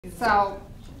So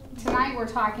tonight we're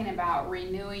talking about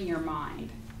renewing your mind.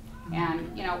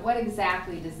 And what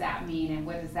exactly does that mean and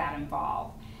what does that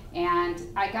involve? And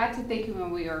I got to thinking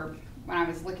when I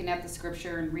was looking at the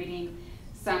scripture and reading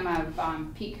some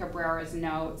of Pete Cabrera's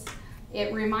notes,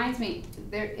 it reminds me,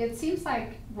 it seems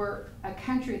like we're a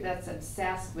country that's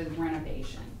obsessed with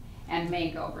renovation and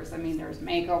makeovers. I mean, there's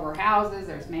makeover houses,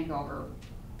 there's makeover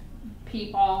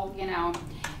people,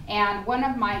 And one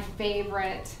of my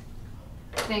favorite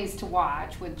things to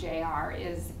watch with JR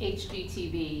is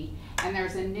HGTV, and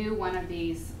there's a new one of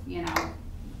these,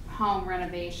 home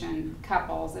renovation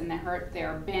couples, and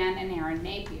they're Ben and Erin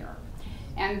Napier,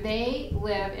 and they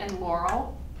live in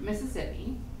Laurel,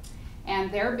 Mississippi,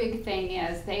 and their big thing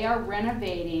is they are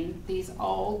renovating these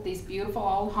beautiful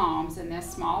old homes in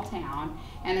this small town,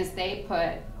 and as they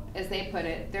put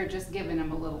it, they're just giving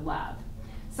them a little love.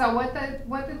 So what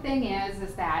the thing is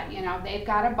that, they've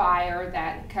got a buyer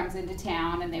that comes into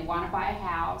town and they want to buy a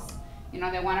house. They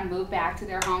want to move back to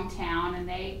their hometown, and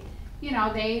they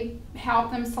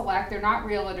help them select. They're not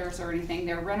realtors or anything.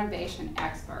 They're renovation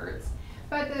experts.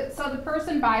 So the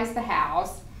person buys the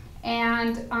house,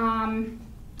 and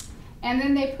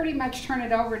then they pretty much turn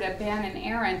it over to Ben and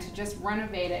Erin to just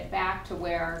renovate it back to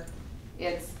where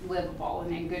it's livable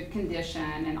and in good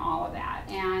condition and all of that.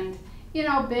 And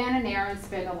Ben and Erin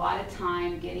spend a lot of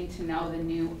time getting to know the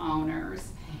new owners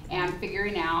and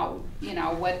figuring out,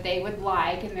 what they would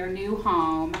like in their new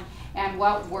home and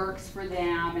what works for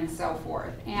them and so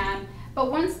forth. But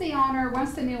once the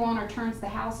new owner turns the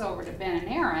house over to Ben and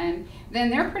Erin, then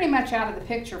they're pretty much out of the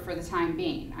picture for the time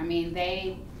being. I mean,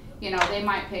 they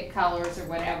might pick colors or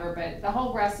whatever, but the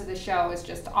whole rest of the show is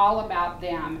just all about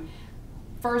them.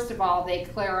 First of all, they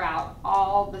clear out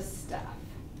all the stuff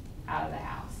out of the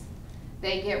house.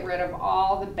 They get rid of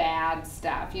all the bad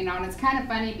stuff, and it's kind of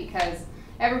funny because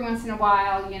every once in a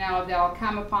while, they'll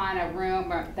come upon a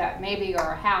room or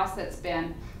a house that's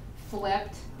been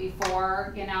flipped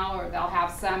before, or they'll have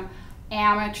some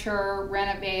amateur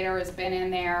renovator has been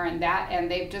in there and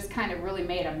they've just kind of really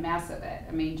made a mess of it.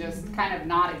 I mean, just kind of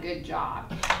not a good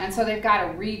job. And so they've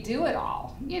got to redo it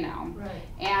all, Right.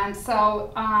 And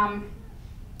so,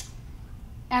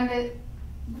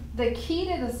 the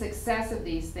key to the success of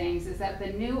these things is that the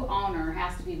new owner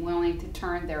has to be willing to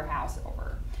turn their house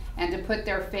over and to put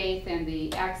their faith in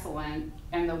the excellence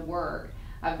and the work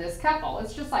of this couple.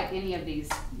 It's just like any of these,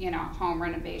 home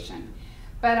renovation.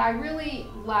 But I really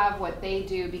love what they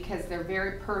do because they're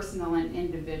very personal and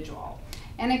individual.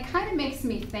 And it kind of makes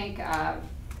me think of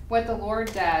what the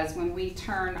Lord does when we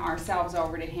turn ourselves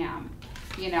over to Him.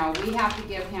 We have to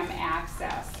give Him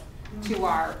access to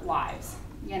our lives.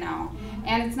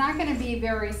 And it's not going to be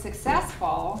very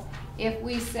successful if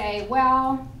we say,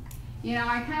 well,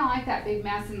 I kind of like that big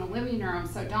mess in the living room,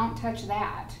 so don't touch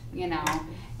that, and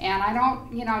I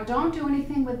don't do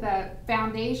anything with the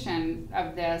foundation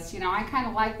of this, I kind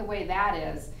of like the way that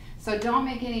is, so don't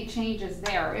make any changes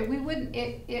there. It wouldn't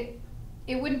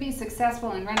be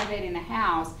successful in renovating a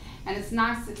house, and it's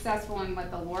not successful in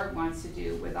what the Lord wants to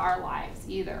do with our lives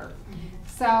either.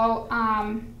 So,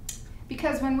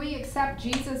 because when we accept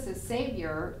Jesus as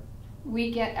Savior,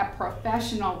 we get a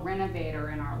professional renovator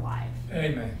in our life.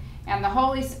 Amen. And the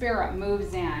Holy Spirit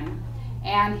moves in,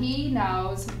 and He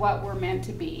knows what we're meant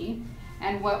to be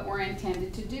and what we're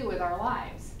intended to do with our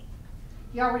lives.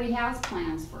 He already has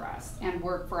plans for us and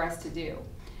work for us to do.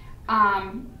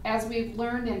 As we've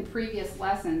learned in previous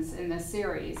lessons in this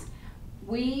series,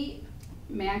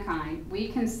 mankind, we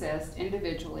consist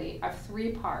individually of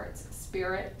three parts: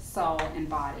 spirit, soul, and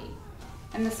body.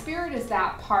 And the spirit is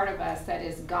that part of us that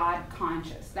is God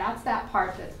conscious. That's that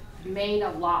part that's made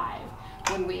alive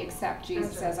when we accept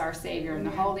Jesus as our Savior, and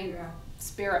the Holy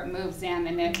Spirit moves in,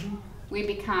 and then we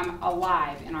become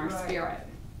alive in our spirit.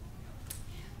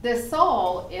 The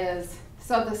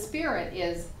spirit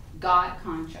is God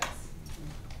conscious.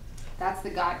 That's the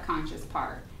God conscious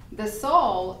part. The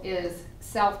soul is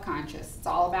self-conscious. It's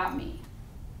all about me.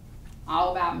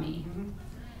 All about me.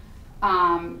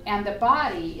 And the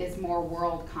body is more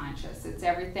world conscious. It's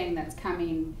everything that's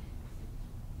coming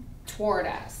toward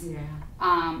us.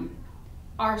 Yeah.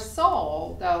 Our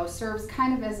soul, though, serves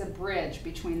kind of as a bridge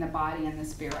between the body and the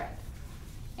spirit.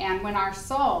 And when our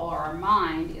soul or our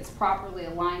mind is properly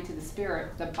aligned to the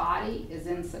spirit, the body is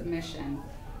in submission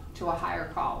to a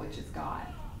higher call, which is God.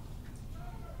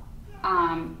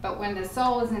 But when the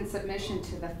soul is in submission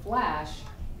to the flesh,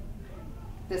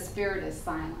 the spirit is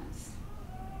silenced.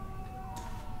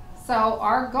 So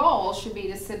our goal should be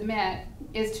to submit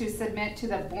to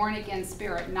the born-again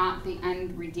spirit, not the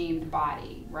unredeemed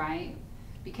body, right?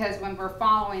 Because when we're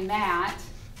following that,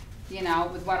 you know,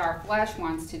 with what our flesh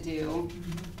wants to do,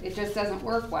 it just doesn't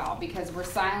work well because we're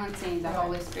silencing the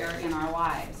Holy Spirit in our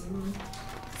lives.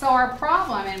 So our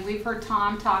problem, and we've heard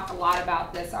Tom talk a lot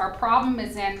about this, our problem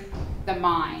is in the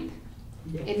mind.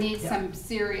 It needs some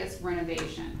serious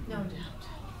renovation. No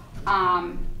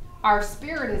doubt. Our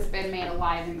spirit has been made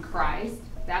alive in Christ.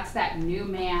 That's that new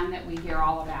man that we hear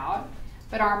all about.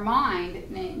 But our mind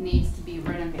needs to be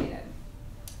renovated.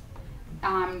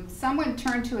 Someone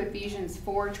turn to Ephesians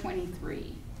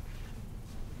 4:23.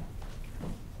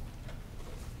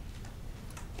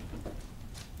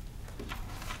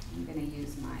 I'm going to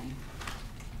use my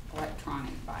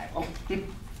electronic Bible. And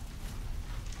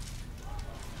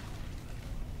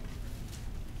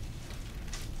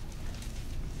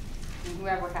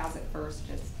whoever has it first,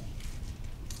 just.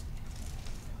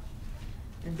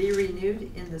 And be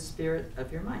renewed in the spirit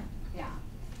of your mind. Yeah.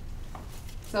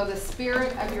 So the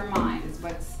spirit of your mind is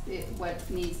what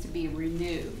needs to be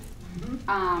renewed.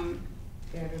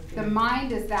 The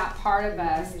mind is that part of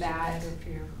us that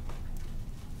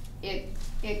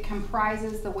it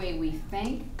comprises the way we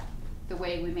think, the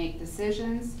way we make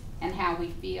decisions, and how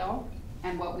we feel,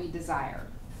 and what we desire.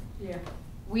 Yeah.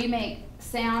 We make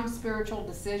sound spiritual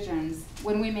decisions.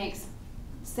 When we make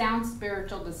sound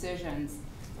spiritual decisions,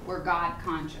 we're God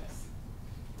conscious.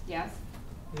 Yes?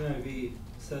 NIV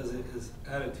says it is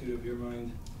attitude of your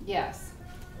mind Yes,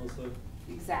 also.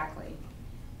 exactly.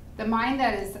 The mind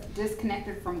that is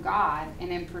disconnected from God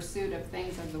and in pursuit of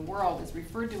things of the world is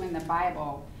referred to in the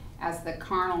Bible as the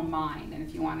carnal mind. And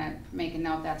if you want to make a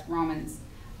note, that's Romans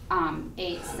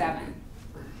 8:7.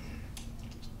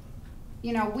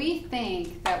 You know, we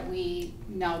think that we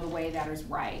know the way that is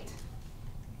right.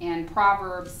 In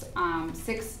Proverbs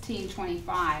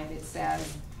 16:25, it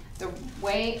says, the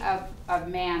way of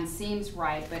man seems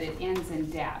right, but it ends in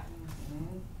death.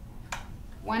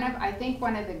 I think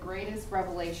one of the greatest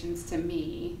revelations to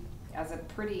me, as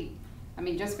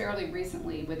just fairly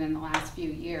recently, within the last few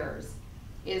years,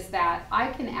 is that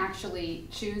I can actually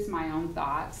choose my own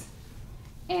thoughts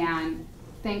and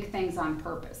think things on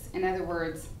purpose. In other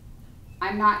words,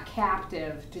 I'm not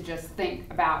captive to just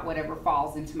think about whatever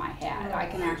falls into my head. I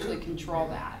can actually control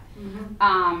that.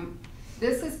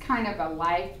 This is kind of a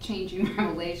life-changing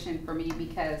revelation for me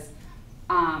because,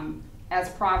 as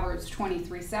Proverbs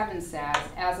 23:7 says,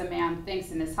 as a man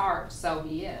thinks in his heart, so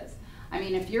he is. I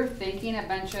mean, if you're thinking a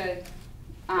bunch of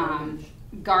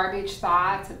garbage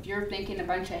thoughts, if you're thinking a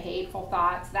bunch of hateful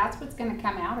thoughts, that's what's going to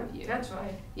come out of you. That's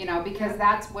right. You know, because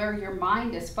that's where your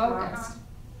mind is focused.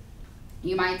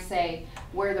 You might say,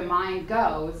 where the mind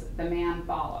goes, the man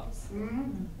follows.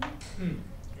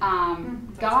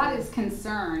 God is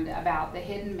concerned about the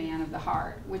hidden man of the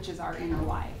heart, which is our inner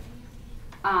life.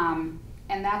 And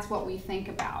that's what we think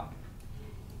about.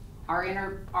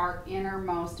 Our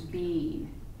innermost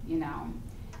being, you know.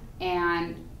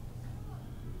 And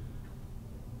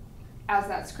as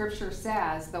that scripture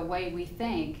says, the way we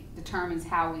think determines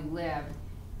how we live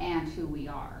and who we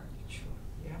are.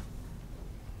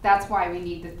 That's why we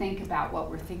need to think about what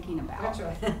we're thinking about. That's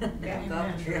right.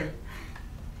 That's true.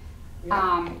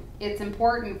 It's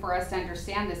important for us to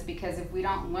understand this because if we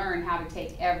don't learn how to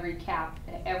take every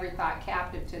thought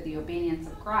captive to the obedience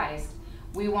of Christ,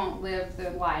 we won't live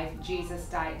the life Jesus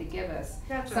died to give us.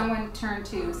 That's right. Someone turn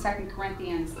to 2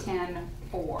 Corinthians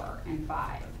 10:4 and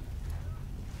 5.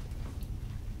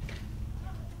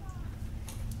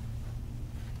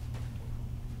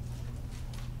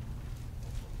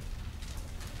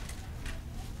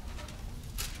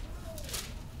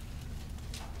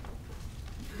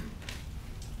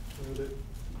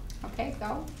 Okay,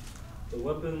 go. The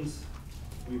weapons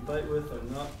we fight with are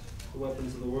not the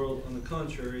weapons of the world. On the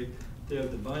contrary, they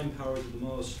have divine power to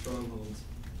demolish strongholds.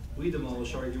 We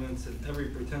demolish arguments and every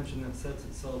pretension that sets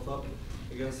itself up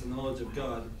against the knowledge of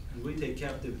God, and we take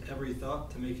captive every thought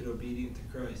to make it obedient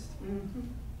to Christ.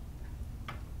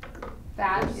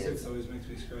 That Verse is 6 always makes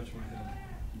me scratch my head.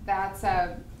 That's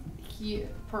a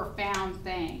profound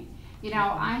thing. You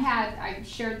know, I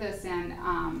shared this in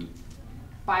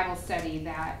Bible study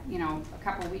that, you know, a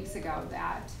couple of weeks ago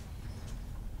that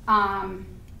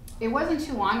it wasn't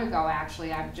too long ago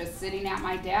actually. I'm just sitting at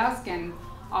my desk and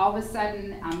all of a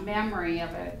sudden a memory of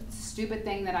a stupid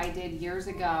thing that I did years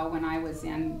ago when I was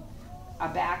in a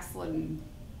backslidden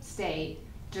state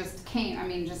just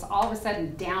came, just all of a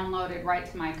sudden downloaded right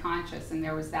to my conscious, and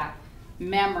there was that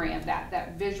memory of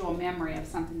that visual memory of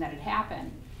something that had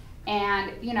happened.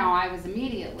 And, you know, I was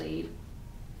immediately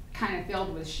kind of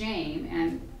filled with shame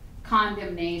and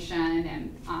condemnation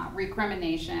and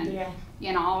recrimination,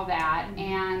 you know, all of that.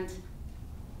 And,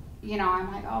 you know, I'm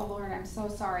like, oh Lord, I'm so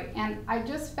sorry. And I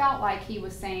just felt like he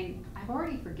was saying, I've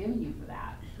already forgiven you for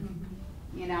that.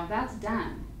 You know, that's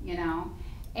done, you know.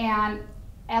 And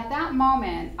at that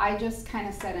moment, I just kind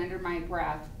of said under my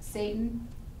breath, Satan,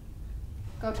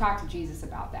 go talk to Jesus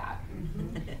about that.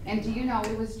 And do you know,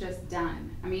 it was just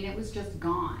done. I mean, it was just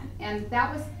gone. And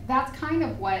that's kind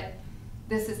of what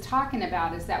this is talking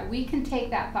about, is that we can take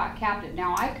that thought captive.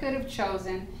 Now, I could have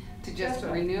chosen to just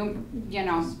renew, you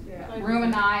know,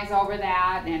 ruminize over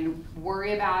that and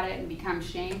worry about it and become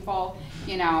shameful.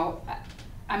 You know,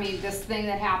 I mean, this thing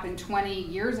that happened 20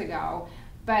 years ago,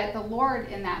 but the Lord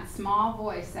in that small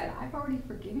voice said, I've already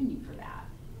forgiven you for that,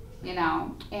 you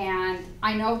know, and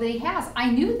I know that he has.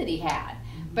 I knew that he had,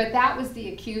 but that was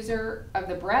the accuser of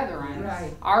the brethren,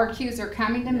 our accuser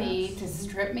coming to me to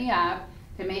strip me up,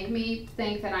 to make me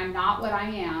think that I'm not what I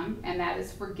am, and that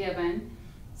is forgiven,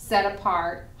 set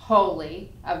apart,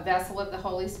 holy, a vessel of the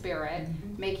Holy Spirit,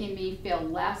 making me feel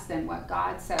less than what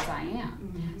God says I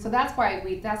am. So that's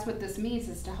why that's what this means,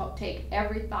 is to help take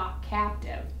every thought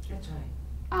captive. That's right.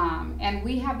 And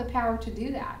we have the power to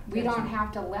do that. We That's don't right.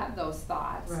 have to let those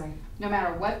thoughts, Right. no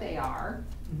matter what they are,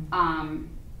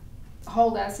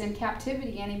 hold us in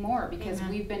captivity anymore, because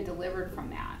Amen. we've been delivered from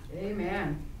that.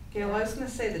 Amen. Gail, I was going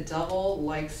to say the devil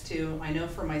likes to, I know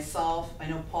for myself, I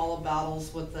know Paula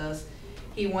battles with this.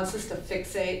 He wants us to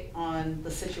fixate on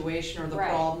the situation or the Right.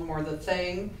 problem or the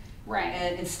thing. Right.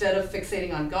 And instead of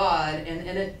fixating on God,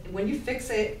 and when you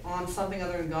fixate on something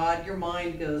other than God, your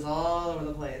mind goes all over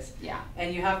the place. Yeah.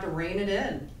 And you have to rein it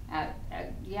in.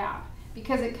 Yeah.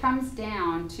 Because it comes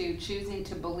down to choosing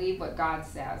to believe what God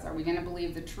says. Are we going to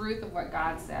believe the truth of what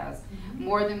God says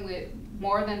more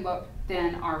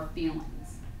than our feelings?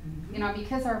 You know,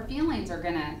 because our feelings are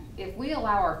gonna, if we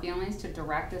allow our feelings to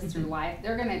direct us through life,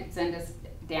 they're gonna send us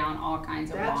down all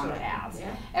kinds of That's wrong right. paths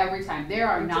Yeah. every time. They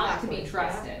are not to be Exactly.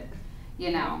 trusted,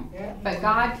 you know. Yeah. But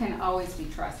God can always be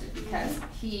trusted, because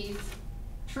He's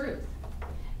truth,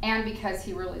 and because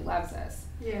He really loves us.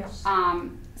 Yes.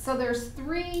 So there's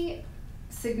 3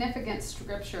 significant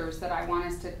scriptures that I want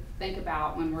us to think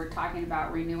about when we're talking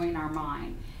about renewing our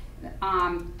mind.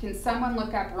 Can someone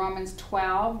look up Romans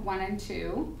 12, 1 and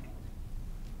 2?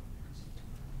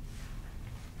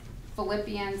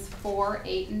 Philippians 4,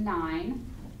 8 and 9.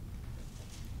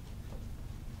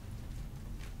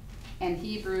 And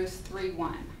Hebrews 3,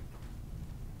 1.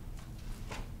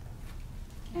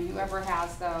 And whoever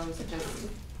has those, just,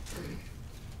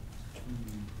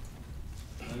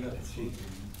 I got Let's see.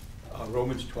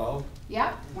 Romans 12.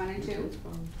 yep, 1 and 2.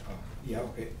 Yeah,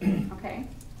 okay. Okay,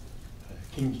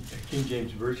 King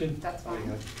James Version. That's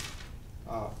fine.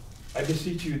 I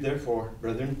beseech you, therefore,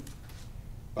 brethren,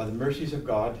 by the mercies of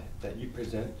God, that you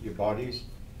present your bodies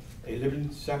a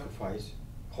living sacrifice,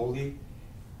 holy,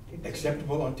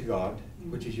 acceptable unto God,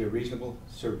 which is your reasonable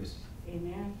service.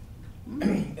 Amen.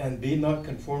 And be not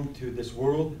conformed to this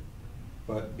world,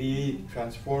 but be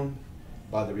transformed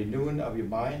by the renewing of your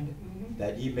mind,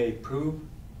 that ye may prove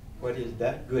what is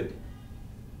that good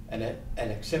and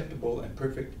acceptable and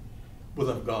perfect will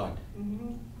of God.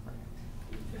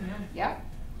 Yep.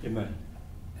 Amen.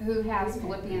 Who has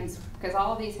Philippians, because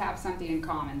all of these have something in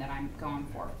common that I'm going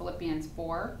for. Philippians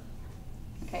 4,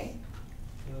 okay?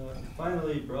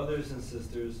 Finally, brothers and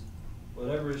sisters,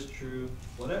 whatever is true,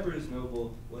 whatever is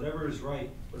noble, whatever is right,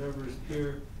 whatever is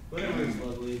pure, whatever is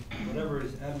lovely, whatever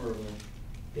is admirable,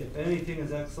 if anything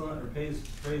is excellent or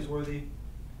praiseworthy,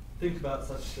 think about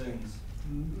such things.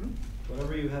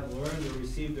 Whatever you have learned or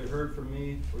received or heard from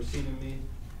me or seen in me,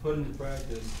 put into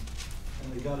practice,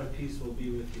 and the God of peace will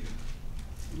be with you.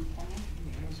 Okay.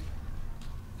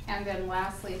 And then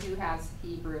lastly, who has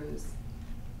Hebrews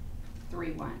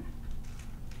 3:1?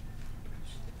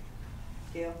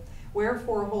 Gail.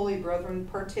 Wherefore, holy brethren,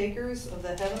 partakers of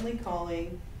the heavenly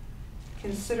calling,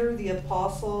 consider the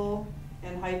apostle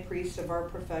and high priest of our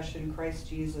profession, Christ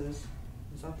Jesus.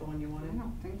 Is that the one you I wanted?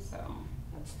 don't think so.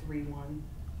 That's 3:1.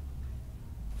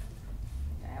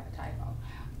 I have a typo.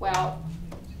 Well,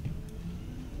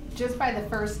 just by the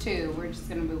first 2, we're just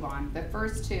going to move on. The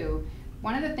first 2,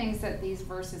 one of the things that these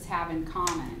verses have in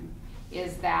common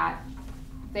is that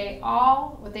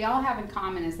what they all have in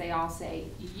common is they all say,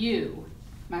 you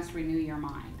must renew your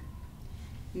mind.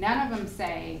 None of them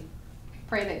say,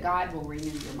 pray that God will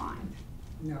renew your mind.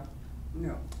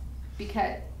 No.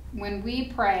 Because when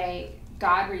we pray,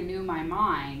 God renew my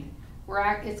mind,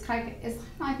 it's kind of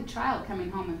like a child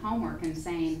coming home with homework and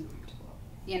saying,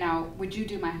 you know, would you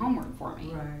do my homework for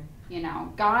me? Right. You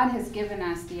know, God has given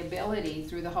us the ability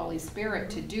through the Holy Spirit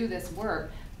to do this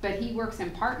work, but He works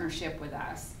in partnership with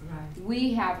us. Right.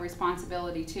 We have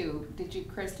responsibility too.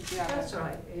 Chris, did you have That's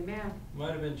right. Amen.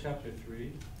 Might have been chapter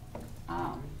 3.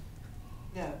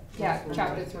 Yeah. Yeah,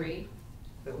 chapter 3.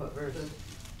 But what verse?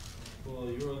 Well,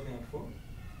 you were looking at 4?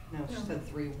 No, she said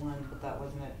 3:1, but that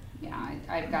wasn't it. Yeah,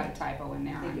 I've got a typo in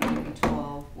there. I I'm think it gonna would be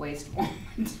 12. waste more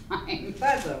time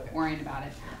That's okay. worrying about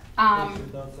it. What's your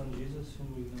thoughts on Jesus,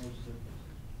 whom we acknowledge as our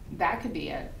first? That could be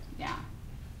it. Yeah,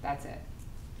 that's it.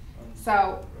 So,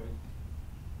 Right.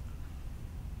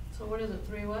 So what is it,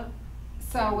 3 what?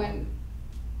 so when,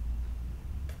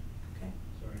 Okay.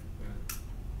 Sorry. Go ahead.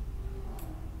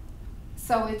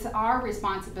 so it's our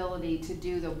responsibility to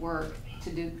do the work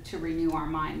to renew our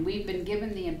mind. We've been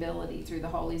given the ability through the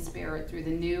Holy Spirit, through the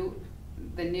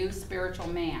new spiritual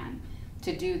man,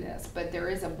 to do this. But there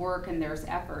is a work and there's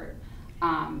effort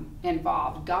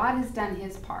involved. God has done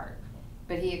his part,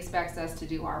 but he expects us to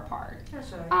do our part.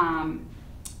 That's right.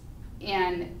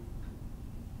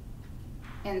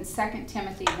 In 2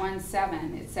 Timothy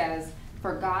 1:7, it says,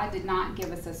 "For God did not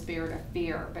give us a spirit of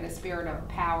fear, but a spirit of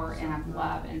power and of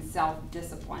love and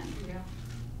self-discipline." Yeah.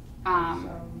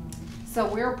 So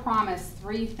we're promised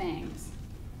 3 things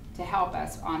to help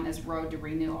us on this road to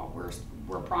renewal.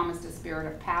 We're promised a spirit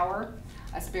of power,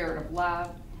 a spirit of love,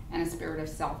 and a spirit of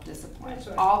self-discipline. That's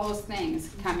right. All those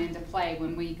things come into play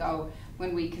when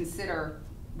we consider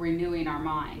renewing our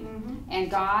mind. Mhm. And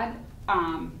God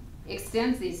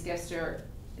extends these gifts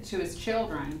to his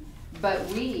children, but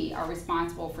we are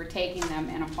responsible for taking them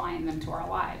and applying them to our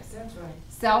lives. That's right.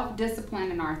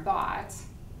 Self-discipline in our thoughts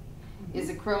is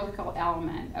a critical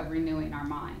element of renewing our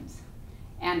minds.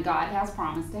 And God has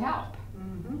promised to help.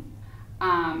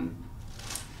 Mm-hmm.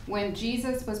 When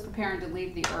Jesus was preparing to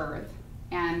leave the earth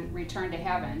and return to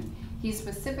heaven, he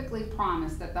specifically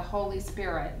promised that the Holy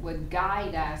Spirit would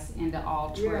guide us into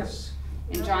all truth. Yes.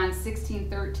 In Yep. John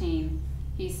 16:13,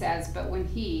 he says, "But when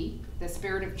he, the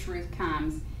Spirit of truth,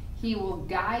 comes, he will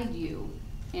guide you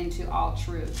into all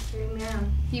truth.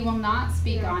 Amen. He will not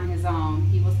speak Yeah. on his own.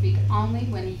 He will speak only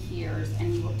when he hears,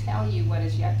 and he will tell you what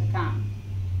is yet to come."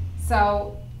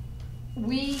 So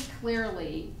we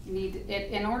clearly need,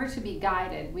 in order to be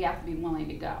guided, we have to be willing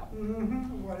to go.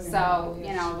 Mm-hmm. What an So, example, you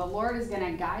yes. know, the Lord is going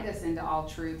to guide us into all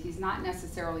truth. He's not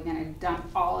necessarily going to dump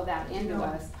all of that into No.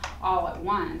 us all at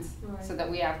once Right. so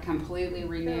that we have completely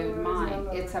renewed mind.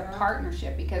 Yeah, It's a yeah.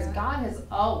 partnership because Yeah. God has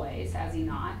always, has he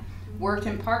not, worked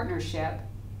in partnership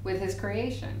with his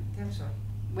creation, That's right.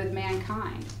 with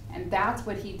mankind. And that's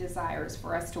what he desires,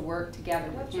 for us to work together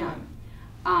with That's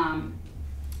him.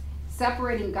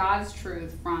 Separating God's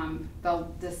truth from the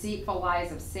deceitful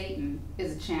lies of Satan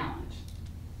is a challenge.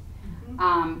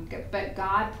 But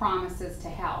God promises to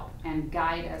help and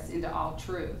guide us into all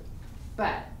truth.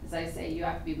 But, as I say, you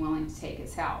have to be willing to take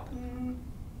his help. Mm-hmm.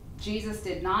 Jesus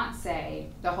did not say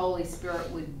the Holy Spirit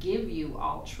would give you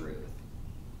all truth.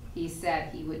 He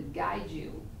said he would guide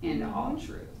you into all Mhm.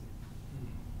 truth.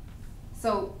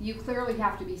 So you clearly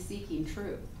have to be seeking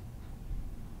truth.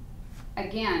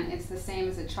 Again, it's the same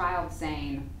as a child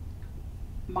saying,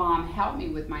 "Mom, help me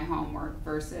with my homework,"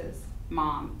 versus,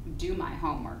 "Mom, do my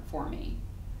homework for me."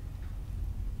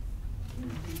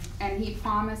 And he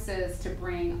promises to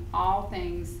bring all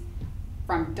things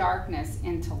from darkness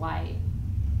into light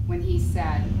when he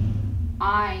said,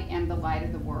 "I am the light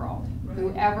of the world. Right.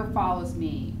 Whoever follows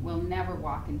me will never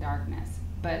walk in darkness,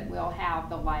 but will have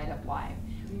the light of life."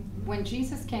 Mm-hmm. When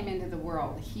Jesus came into the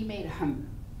world, he made a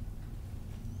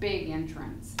big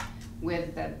entrance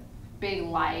with the big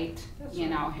light, That's you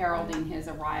know, right. heralding his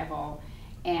arrival.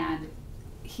 And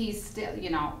he's still, you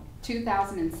know,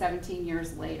 2017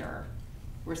 years later,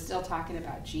 we're still talking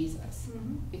about Jesus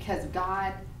Mhm. because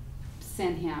God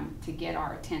sent him to get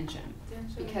our attention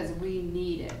That's right. because we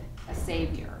needed a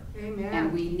Savior. Amen.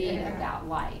 And we needed Yeah. that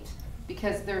light,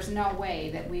 because there's no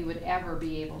way that we would ever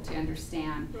be able to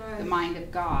understand the Right. mind of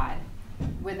God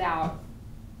without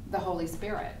the Holy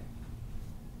Spirit.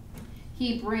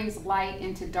 He brings light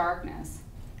into darkness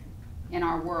in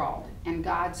our world, and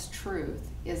God's truth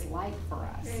is light for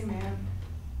us. Amen.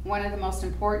 One of the most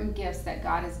important gifts that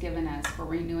God has given us for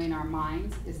renewing our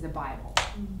minds is the Bible.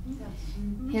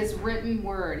 Mm-hmm. His written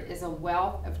word is a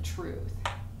wealth of truth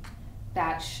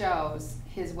that shows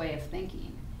his way of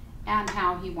thinking and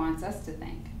how he wants us to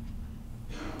think.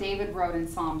 David wrote in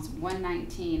Psalms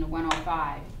 119,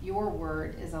 105, "Your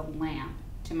word is a lamp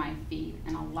to my feet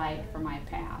and a light for my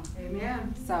path."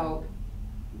 Amen. So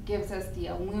gives us the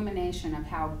illumination of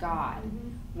how God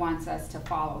wants us to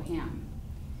follow him.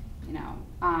 You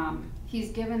know,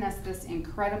 he's given us this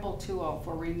incredible tool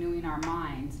for renewing our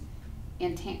minds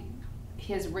in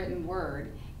his written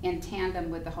word in tandem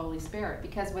with the Holy Spirit,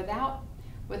 because without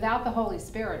the Holy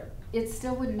Spirit, it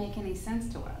still wouldn't make any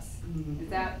sense to us. Mhm. Is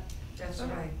that, That's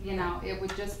right. you know, it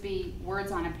would just be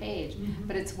words on a page. Mhm.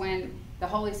 But it's when the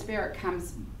Holy Spirit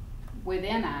comes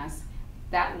within us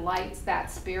that lights that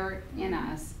spirit in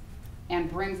us and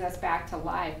brings us back to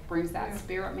life, brings that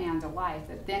spirit man to life,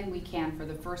 that then we can, for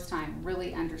the first time,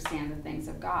 really understand the things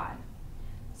of God.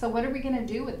 So what are we going to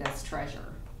do with this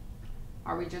treasure?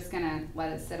 Are we just going to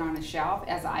let it sit on a shelf,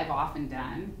 as I've often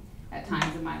done at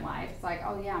times in my life? It's like,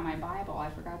 oh yeah, my Bible, I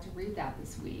forgot to read that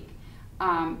this week.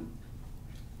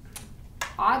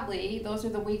 Oddly, those are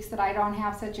the weeks that I don't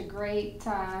have such a great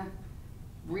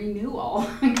renewal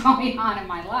going on in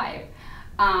my life.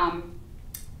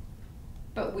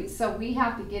 So we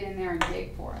have to get in there and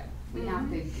dig for it. We have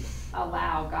to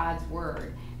allow God's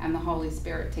Word and the Holy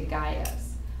Spirit to guide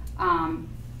us.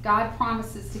 God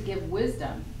promises to give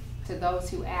wisdom to those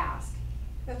who ask.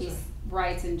 He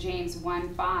writes in James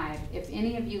 1:5, if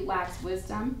any of you lacks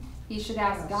wisdom, he should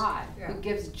ask God, who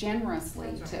gives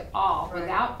generously to all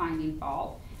without finding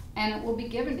fault, and it will be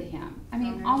given to him. I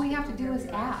mean, all we have to do is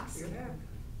ask.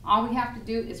 All we have to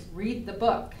do is read the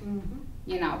book.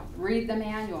 You know, read the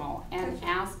manual and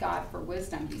ask God for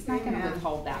wisdom. He's not going to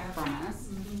withhold that from us.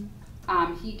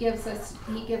 He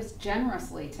gives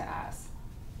generously to us.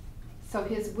 So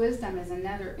his wisdom is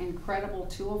another incredible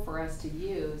tool for us to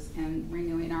use in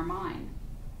renewing our mind.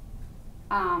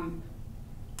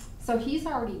 So he's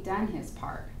already done his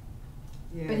part.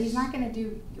 But he's not going to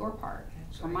do your part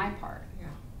or my part.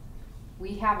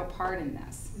 We have a part in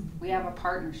this. We have a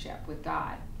partnership with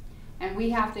God. And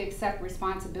we have to accept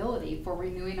responsibility for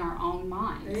renewing our own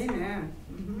minds. Amen.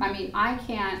 I mean, I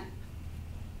can't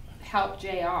help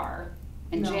JR,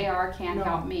 and JR can't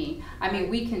help me. I mean,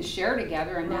 we can share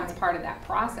together, and that's part of that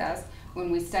process. When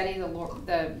we study the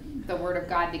Word of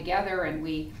God together and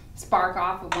we spark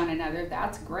off of one another,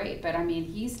 that's great. But I mean,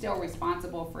 he's still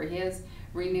responsible for his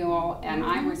renewal, and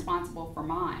I'm responsible for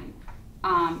mine.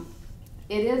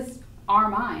 It is our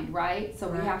mind, right? So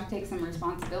we have to take some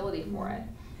responsibility for it.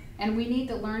 And we need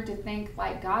to learn to think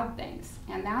like God thinks.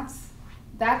 And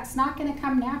that's not going to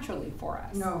come naturally for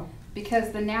us. No.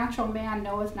 Because the natural man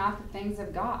knoweth not the things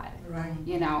of God. Right.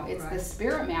 You know, it's the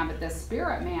spirit man, but the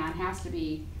spirit man has to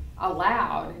be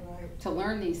allowed to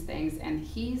learn these things, and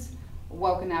he's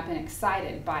woken up and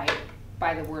excited by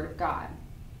the Word of God.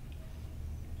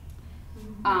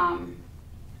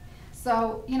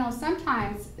 So, you know,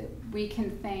 sometimes we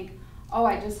can think, oh,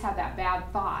 I just had that bad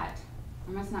thought.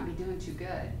 I must not be doing too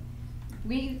good.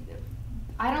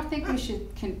 I don't think we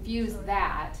should confuse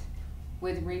that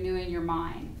with renewing your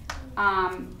mind.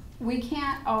 We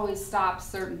can't always stop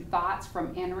certain thoughts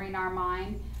from entering our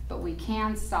mind, but we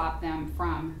can stop them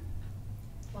from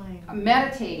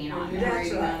meditating on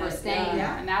them, or staying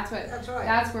there. And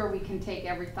that's where we can take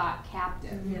every thought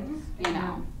captive, you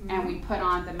know, and we put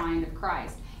on the mind of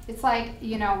Christ. It's like,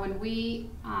 you know, when we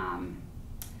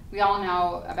all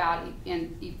know about,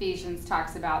 in Ephesians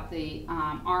talks about the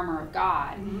armor of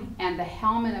God, and the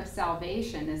helmet of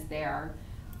salvation is there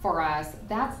for us.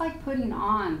 That's like putting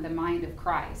on the mind of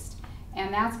Christ.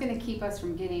 And that's going to keep us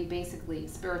from getting basically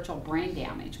spiritual brain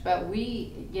damage. But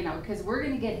we, you know, because we're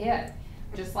going to get hit.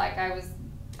 Just like I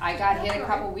got hit a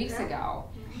couple weeks ago,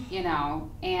 you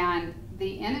know, and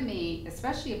the enemy,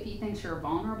 especially if he thinks you're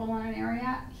vulnerable in an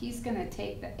area, he's going to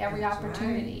take every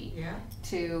opportunity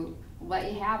to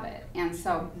let you have it. And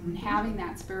so having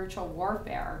that spiritual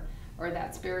warfare, or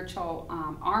that spiritual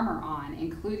armor on,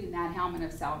 including that helmet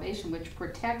of salvation, which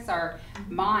protects our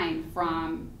mind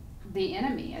from the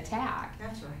enemy attack.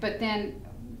 But then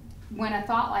when a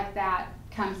thought like that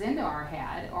comes into our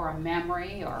head, or a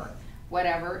memory or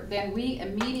whatever, then we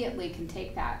immediately can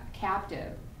take that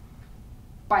captive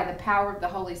by the power of the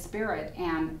Holy Spirit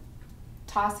and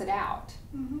toss it out.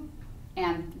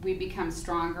 And we become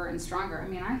stronger and stronger. I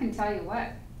mean, I can tell you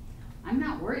what, I'm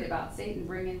not worried about Satan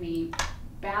bringing me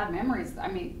bad memories. I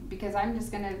mean, because I'm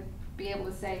just going to be able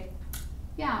to say,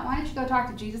 yeah, why don't you go talk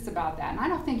to Jesus about that? And I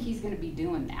don't think he's going to be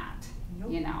doing that,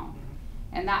 you know.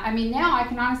 And that, I mean, now I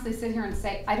can honestly sit here and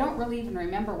say, I don't really even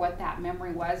remember what that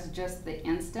memory was, just the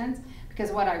instance,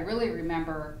 because what I really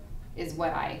remember is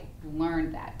what I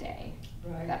learned that day,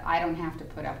 that I don't have to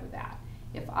put up with that.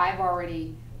 If I've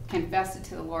already confessed it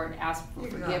to the Lord, asked for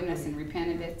forgiveness and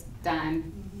repented, it's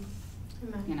done,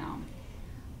 you know.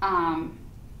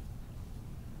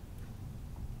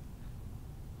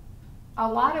 A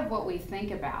lot of what we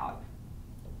think about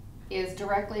is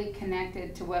directly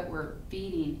connected to what we're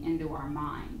feeding into our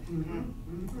mind.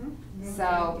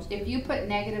 So if you put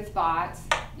negative thoughts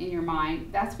in your mind,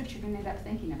 that's what you're going to end up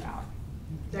thinking about.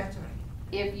 That's right.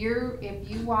 If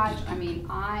you watch, I mean,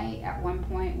 I at one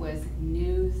point was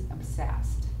news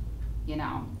obsessed. You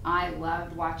know, I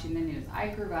loved watching the news. I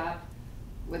grew up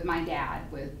with my dad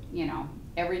with, you know,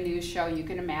 every news show you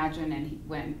can imagine, and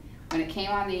when it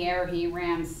came on the air, he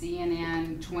ran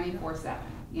CNN 24/7,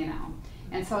 you know.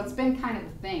 And so it's been kind of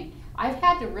a thing. I've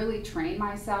had to really train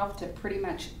myself to pretty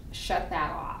much shut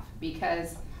that off,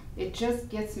 because it just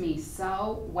gets me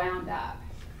so wound up,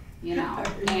 you know.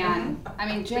 And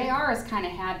I mean, JR has kind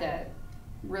of had to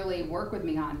really work with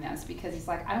me on this, because he's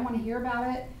like, I don't want to hear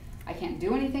about it. I can't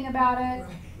do anything about it,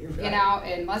 you know,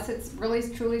 unless it's really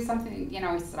truly something, you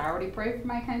know. He said, I already prayed for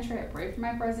my country, I prayed for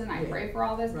my president, I pray for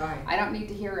all this. I don't need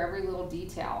to hear every little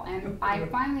detail. And I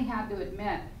finally had to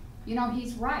admit, you know,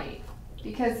 he's right,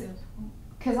 because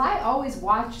I always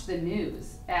watched the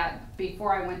news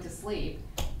before I went to sleep,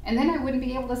 and then I wouldn't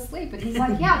be able to sleep. And he's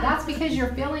like, yeah, that's because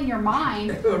you're filling your mind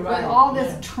with all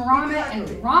this trauma and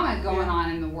drama going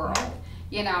on in the world,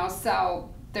 you know.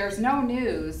 So there's no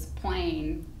news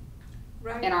playing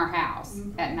in our house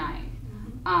at night.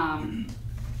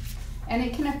 And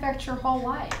it can affect your whole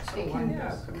life. It can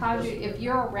cause you, if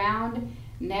you're around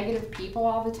negative people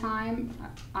all the time,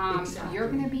 you're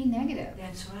going to be negative.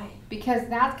 That's right. Because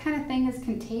that kind of thing is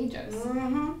contagious.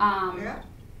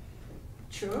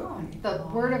 True. The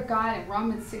Word of God in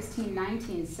Romans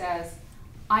 16:19 says,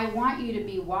 I want you to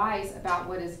be wise about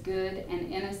what is good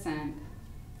and innocent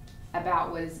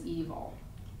about what is evil.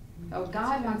 So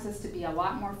God wants us to be a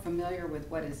lot more familiar with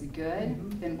what is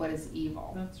good than what is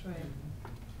evil. That's right.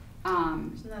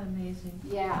 Isn't that amazing?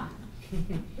 Yeah.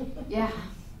 Yeah.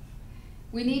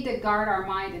 We need to guard our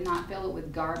mind and not fill it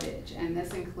with garbage, and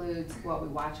this includes what we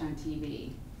watch on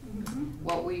TV,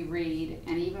 what we read,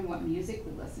 and even what music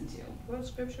we listen to. What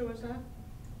scripture was that?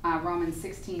 Romans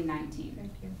 16:19.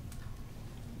 Thank you.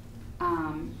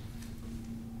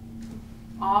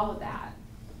 All of that.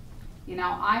 You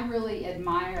know, I really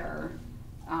admire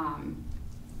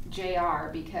JR,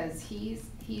 because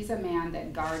he's a man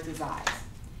that guards his eyes,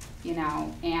 you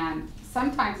know, and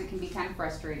sometimes it can be kind of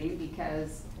frustrating,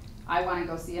 because I want to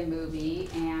go see a movie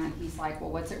and he's like,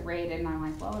 well, what's it rated? And I'm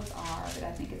like, well, it's R, but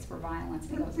I think it's for violence.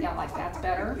 And he goes, yeah, like that's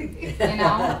better, you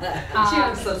know. She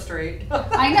looks so straight.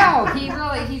 I know,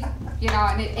 he's, you know,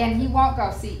 and he won't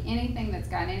go see anything that's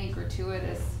got any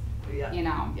gratuitous, you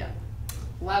know,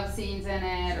 love scenes in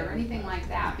it or anything like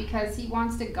that, because he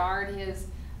wants to guard his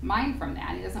mind from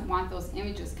that. He doesn't want those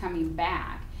images coming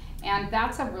back. And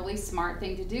that's a really smart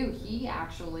thing to do. He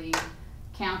actually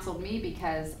counseled me,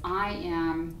 because I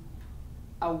am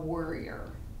a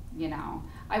worrier, you know.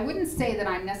 I wouldn't say that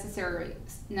I'm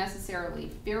necessarily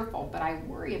fearful, but I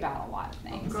worry about a lot of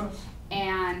things.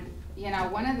 And, you know,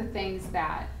 one of the things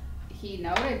that he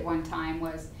noted one time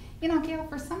was, you know, Gayle,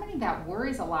 for somebody that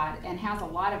worries a lot and has a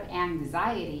lot of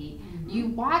anxiety, you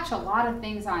watch a lot of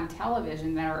things on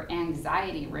television that are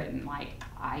anxiety ridden, like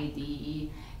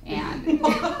ID and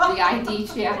the ID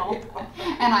channel.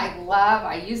 And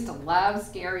I used to love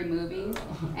scary movies.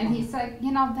 And he said,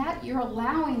 you know, that you're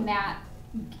allowing that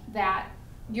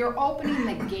you're opening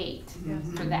the gate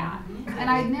for that. And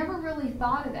I'd never really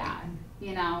thought of that,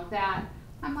 you know, that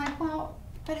I'm like, well,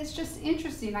 but it's just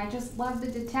interesting. I just love the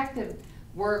detective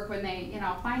work when they, you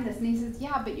know, find this. And he says,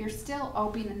 yeah, but you're still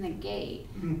opening the gate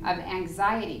of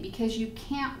anxiety, because you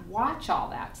can't watch all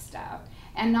that stuff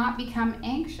and not become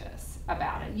anxious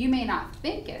about it. You may not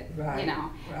think it, you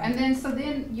know. And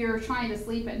then you're trying to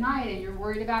sleep at night, and you're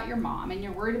worried about your mom, and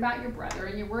you're worried about your brother,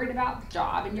 and you're worried about the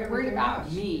job, and you're worried about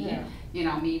me, you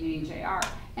know, me being JR.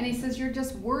 And he says, you're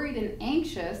just worried and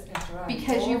anxious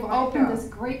because you've opened this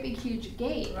great big huge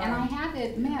gate. And I had to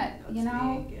admit, you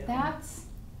know, that's,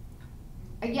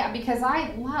 yeah, because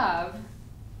I love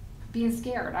being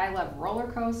scared. I love roller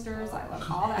coasters. I love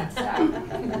all that stuff.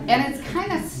 And it's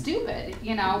kind of stupid,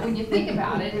 you know, when you think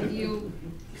about it, if you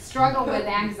struggle with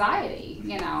anxiety,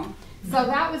 you know. So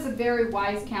that was a very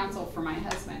wise counsel for my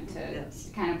husband to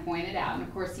kind of point it out. And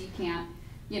of course he can't,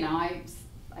 you know, I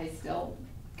still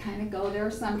kind of go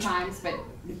there sometimes, but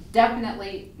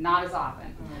definitely not as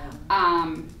often.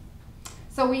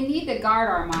 So we need to guard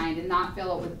our mind and not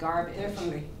fill it with garbage.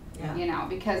 Definitely. Yeah. You know,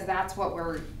 because that's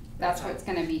what's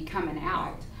going to be coming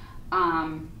out.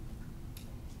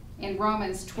 In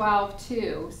Romans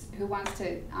 12:2, who wants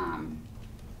to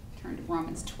turn to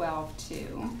Romans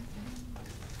 12:2?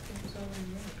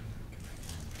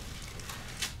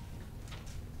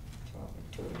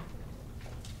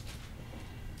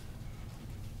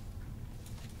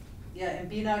 Yeah, and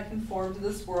be not conformed to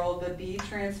this world, but be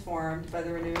transformed by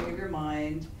the renewing of your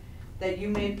mind, that you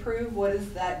may prove what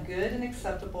is that good and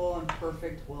acceptable and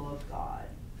perfect will of God.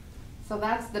 So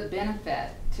that's the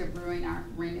benefit to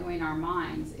renewing our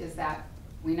minds, is that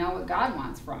we know what God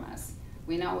wants from us.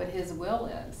 We know what His will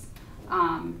is.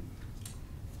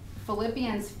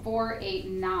 Philippians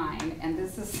 4:8-9, and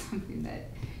this is something that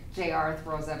JR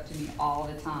throws up to me all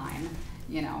the time.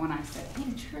 You know, when I said, hey,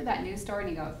 did you hear that news story? And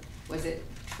he goes, was it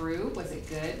true? Was it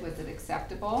good? Was it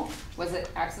acceptable? Was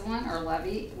it excellent or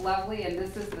lovely? And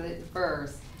this is the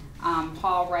verse.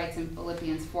 Paul writes in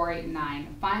Philippians 4:8-9,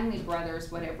 finally,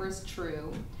 brothers, whatever is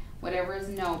true, whatever is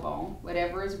noble,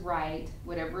 whatever is right,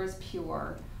 whatever is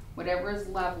pure, whatever is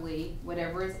lovely,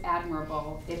 whatever is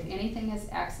admirable, if anything is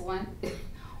excellent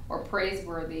or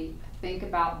praiseworthy, think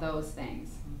about those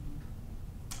things.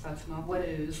 That's not what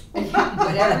it is.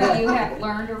 Whatever you have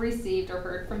learned or received or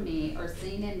heard from me or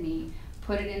seen in me,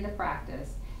 put it into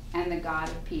practice, and the God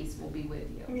of peace will be with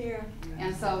you. Yeah.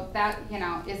 And so that,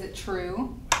 is it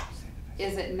true?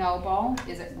 Is it noble?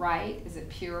 Is it right? Is it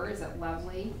pure? Is it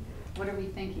lovely? What are we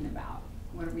thinking about?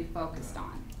 What are we focused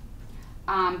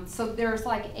on? So there's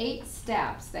like 8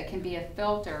 steps that can be a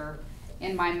filter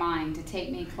in my mind to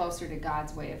take me closer to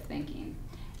God's way of thinking.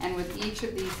 And with each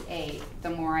of these 8, the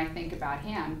more I think about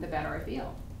Him, the better I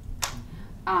feel.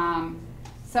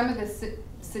 Some of the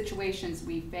situations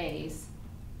we face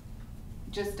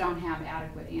just don't have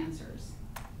adequate answers.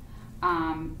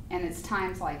 And it's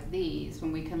times like these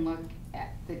when we can look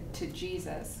to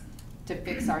Jesus to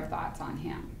fix our thoughts on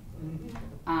Him.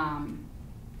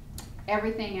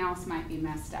 Everything else might be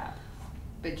messed up,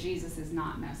 but Jesus is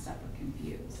not messed up or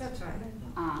confused. That's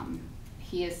right.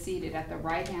 He is seated at the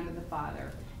right hand of the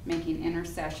Father, making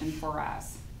intercession for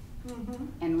us.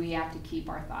 And we have to keep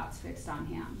our thoughts fixed on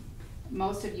Him.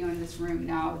 Most of you in this room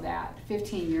know that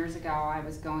 15 years ago I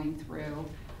was going through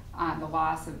the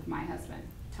loss of my husband,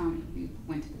 Tony. We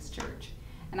went to this church.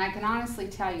 And I can honestly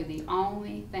tell you the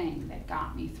only thing that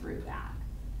got me through that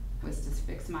was to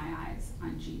fix my eyes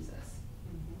on Jesus.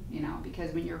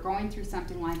 Because when you're going through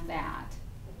something like that,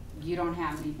 you don't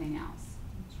have anything else.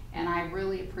 And I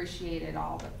really appreciated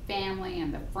all the family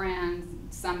and the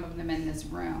friends, some of them in this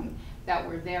room, that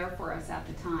were there for us at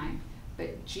the time.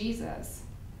 But Jesus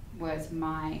was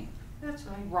my That's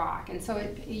right. rock. And so,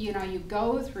 you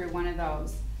go through one of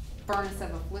those furnace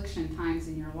of affliction times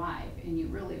in your life, and you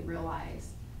really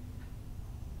realize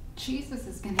Jesus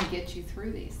is going to get you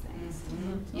through these things.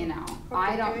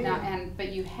 I don't know,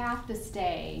 but you have to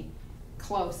stay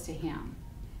close to Him.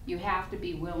 You have to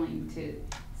be willing to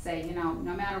say, no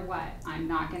matter what, I'm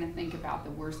not going to think about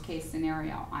the worst case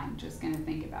scenario. I'm just going to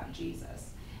think about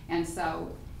Jesus. And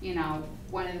so,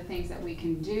 one of the things that we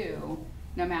can do,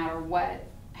 no matter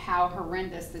how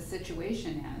horrendous the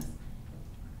situation is,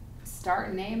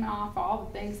 start naming off all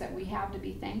the things that we have to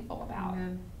be thankful about.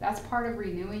 That's part of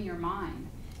renewing your mind.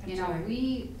 That's right.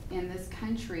 We in this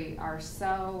country are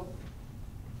so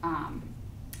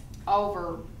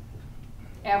over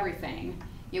everything.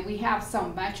 We have so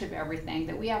much of everything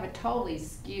that we have a totally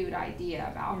skewed idea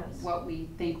about what we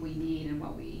think we need and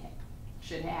what we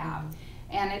should have.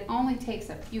 And it only takes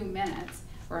a few minutes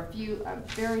or a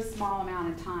very small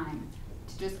amount of time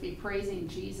to just be praising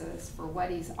Jesus for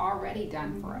what He's already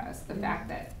done for us. The fact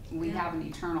that we have an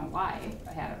eternal life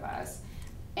ahead of us,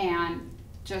 and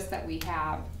just that we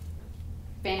have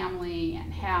family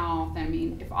and health. I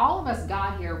mean, if all of us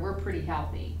got here, we're pretty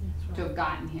healthy to have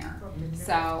gotten here.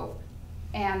 So,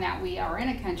 and that we are in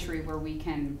a country where we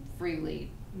can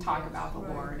freely talk about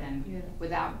the Lord and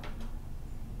without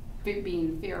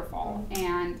being fearful.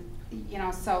 And,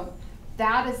 so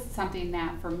that is something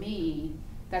that for me,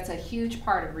 that's a huge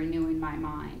part of renewing my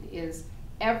mind, is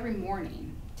every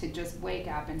morning to just wake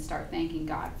up and start thanking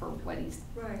God for what He's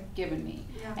given me.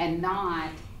 And not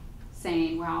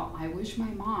saying, well, I wish my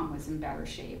mom was in better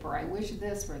shape, or I wish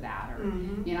this or that, or,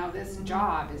 this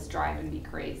job is driving me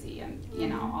crazy,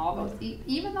 and, all those,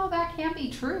 even though that can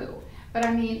be true. But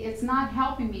I mean, it's not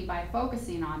helping me by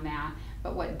focusing on that,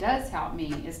 but what does help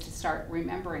me is to start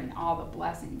remembering all the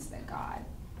blessings that God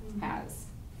has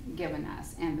given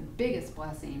us. And the biggest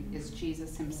blessing is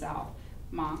Jesus Himself.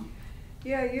 Mom?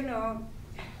 Yeah,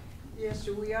 yes,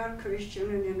 we are Christian,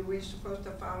 and then we're supposed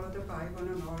to follow the Bible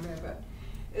and all that, but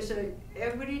it's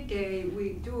every day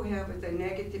we do have the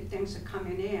negative things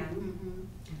coming in.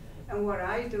 And what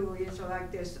I do is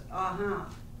like this,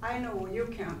 I know where you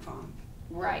came from.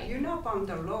 Right. You're not from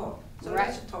the Lord, so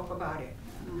let's talk about it.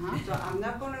 So I'm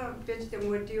not going to visit them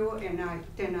with you, and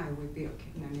then I rebuke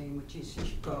in the name of Jesus.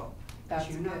 Go. Because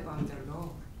you're not from the Lord.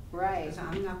 Right. Because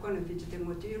I'm not going to visit them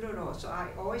with you at all. So I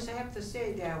always have to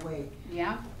say that way.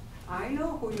 Yeah. I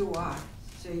know who you are.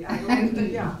 See, I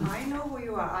know who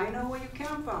you are. I know where you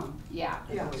came from. Yeah.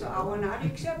 Yeah. So I will not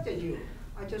accept you.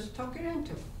 I just took it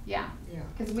into. Yeah. Yeah.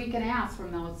 Because we can ask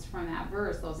from that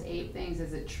verse, those 8 things.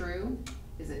 Is it true?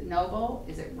 Is it noble?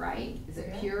 Is it right? Is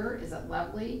it pure? Is it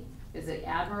lovely? Is it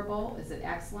admirable? Is it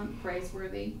excellent?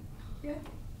 Praiseworthy? Yeah.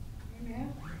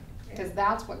 Amen. Because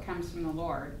that's what comes from the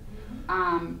Lord.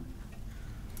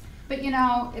 But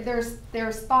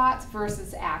there's thoughts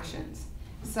versus actions.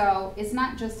 So it's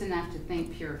not just enough to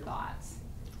think pure thoughts.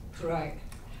 Right.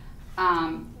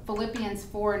 Philippians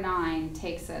 4:9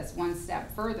 takes us one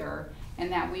step further in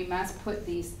that we must put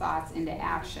these thoughts into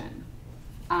action.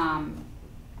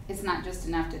 It's not just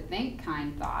enough to think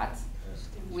kind thoughts.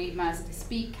 We must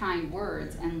speak kind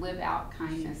words and live out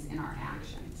kindness in our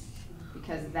actions,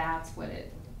 because that's what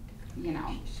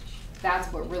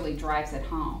that's what really drives it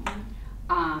home.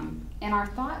 And our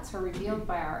thoughts are revealed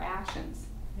by our actions.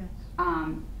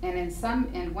 And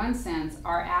in one sense,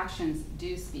 our actions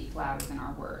do speak louder than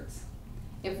our words.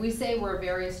 If we say we're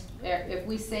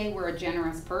a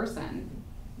generous person,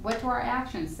 what do our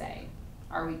actions say?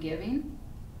 Are we giving,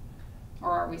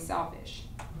 or are we selfish?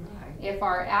 Right. If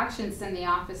our actions send the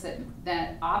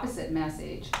opposite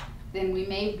message, then we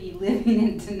may be living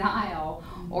in denial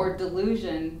or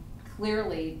delusion,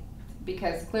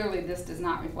 because clearly this does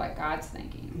not reflect God's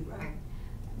thinking. Right.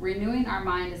 Renewing our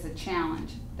mind is a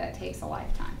challenge that takes a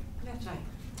lifetime. That's right.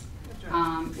 That's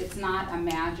right. It's not a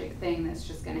magic thing that's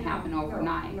just going to happen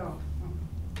overnight. No.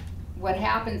 What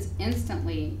happens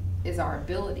instantly is our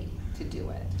ability to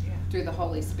do it through the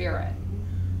Holy Spirit.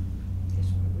 That's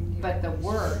what we need. But the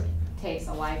Word takes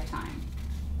a lifetime.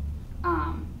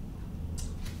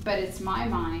 But it's my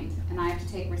mind, and I have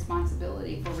to take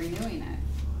responsibility for renewing it.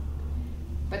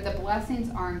 But the blessings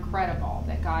are incredible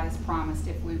that God has promised.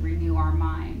 If we renew our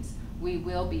minds, we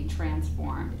will be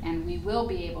transformed, and we will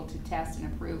be able to test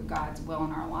and approve God's will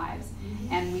in our lives,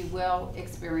 and we will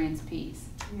experience peace.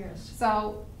 Yes.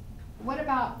 So, what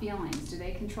about feelings? Do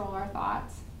they control our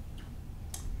thoughts?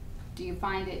 Do you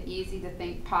find it easy to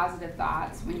think positive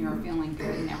thoughts when you're feeling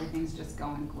good and everything's just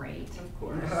going great? Of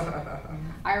course.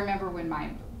 I remember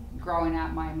when growing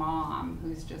up, my mom,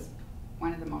 who's just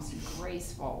one of the most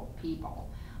graceful people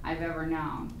I've ever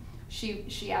known, she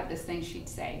had this thing she'd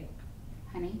say,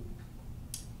 honey,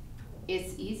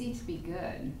 it's easy to be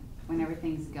good when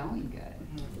everything's going good.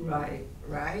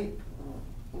 Right.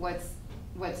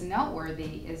 What's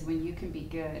noteworthy is when you can be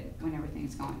good when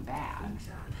everything's going bad.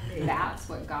 Exactly. That's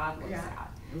what God looks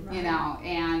at. Right. You know,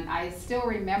 and I still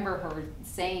remember her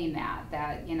saying that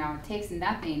it takes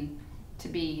nothing to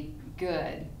be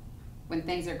good when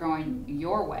things are going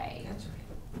your way. That's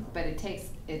right. But it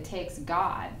takes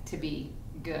God to be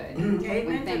good Amen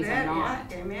when to things that, are not.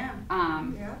 yeah, amen.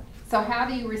 Yeah. So how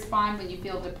do you respond when you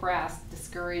feel depressed,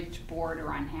 discouraged, bored,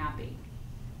 or unhappy?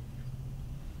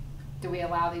 Do we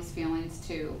allow these feelings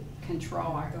to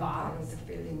control our Don't follow thoughts? the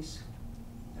feelings.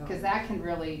 No. Because that can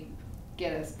really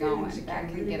get us Feelings going. can That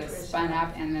can really get us twist spun us.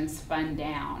 up and then spun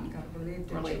down Gotta believe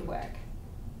the really truth. quick.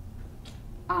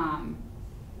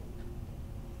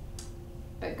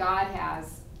 But God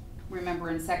has, remember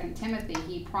in 2 Timothy,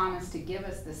 He promised to give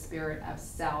us the spirit of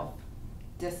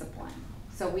self-discipline.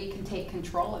 So we can take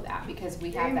control of that because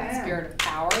we have that Amen. spirit of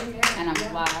power Amen. and of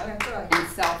Yeah, love that's right. and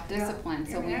self-discipline.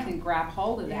 Yeah. So we Amen. can grab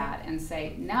hold of Yeah. that and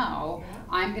say, no, Yeah.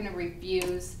 I'm going to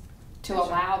refuse to That's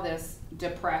allow this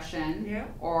depression Yeah.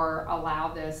 or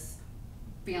allow this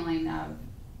feeling of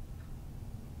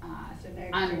It's a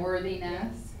negative.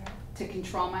 unworthiness Yeah. to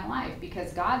control my life,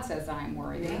 because God says I'm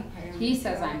worthy. Yeah, I am He the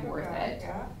says child I'm of worth God. it.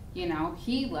 Yeah. You know,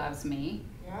 He loves me.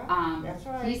 Yeah. That's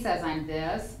right. He says I'm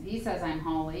this. He says I'm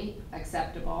holy,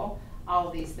 acceptable, all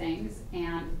of these things,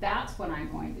 and that's what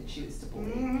I'm going to choose to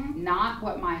believe. Mhm. Not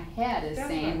what my head is That's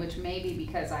saying, right. which may be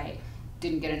because I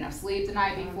didn't get enough sleep the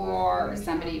night before, or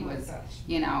somebody was,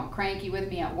 cranky with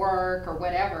me at work or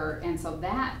whatever, and so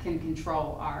that can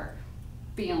control our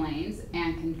feelings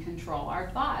and can control our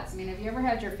thoughts. I mean, have you ever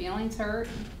had your feelings hurt,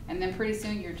 and then pretty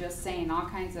soon you're just saying all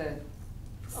kinds of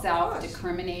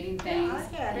self-decriminating things,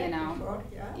 Yeah, I had it you know? before,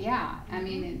 yeah. Yeah, I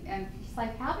mean, and it's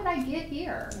like, how did I get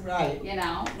here? Right. You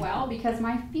know, well, because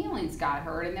my feelings got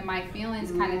hurt, and then my feelings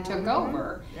kind of took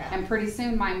over, Yeah. and pretty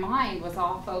soon my mind was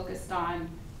all focused on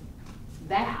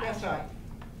that. That's right.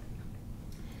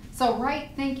 So right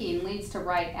thinking leads to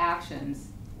right actions,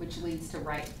 which leads to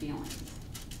right feelings.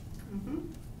 Mhm.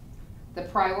 The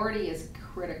priority is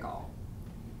critical.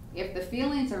 If the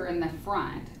feelings are in the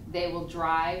front, they will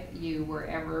drive you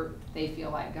wherever they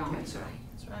feel like going. That's right.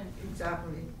 That's right.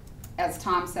 Exactly. As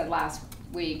Tom said last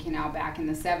week, back in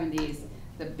the 70s,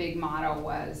 the big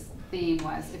theme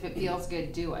was, if it feels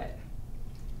good, do it.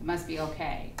 It must be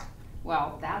okay.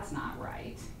 Well, that's not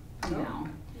right, you No. know.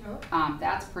 No.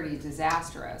 That's pretty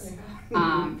disastrous.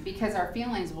 Yeah. Because our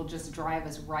feelings will just drive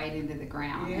us right into the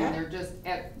ground, Yeah. and they're just,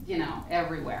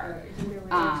 everywhere. It really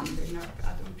is, Um, but not-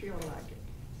 I don't feel like it.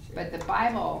 But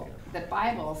the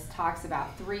Bible talks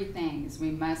about 3 things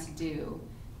we must do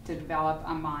to develop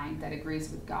a mind that agrees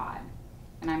with God.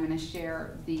 And I'm going to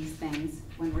share these things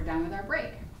when we're done with our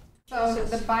break. So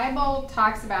the Bible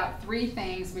talks about 3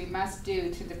 things we must do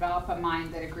to develop a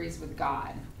mind that agrees with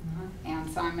God. And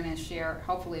so I'm going to share,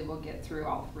 hopefully we'll get through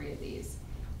all 3 of these.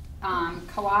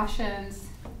 Colossians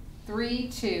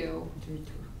 3:2,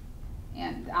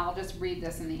 and I'll just read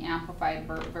this in the Amplified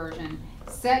Version.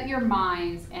 Set your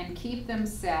minds and keep them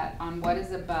set on what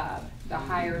is above, the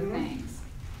higher things.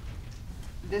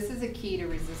 This is a key to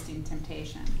resisting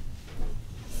temptation.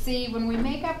 See, when we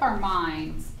make up our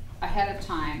minds ahead of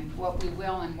time what we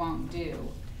will and won't do,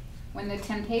 when the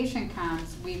temptation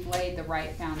comes, we've laid the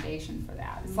right foundation for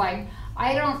that. It's like,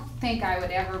 I don't think I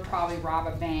would ever probably rob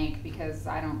a bank because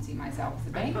I don't see myself as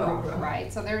a bank robber,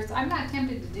 right? So I'm not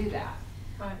tempted to do that.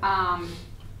 Right.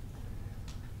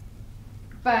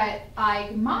 But I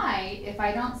might, if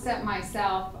I don't set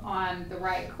myself on the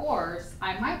right course,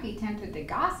 I might be tempted to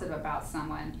gossip about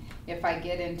someone if I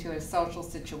get into a social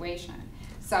situation.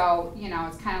 So,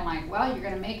 it's kind of like, well, you're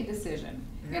going to make a decision.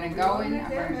 You're going to go and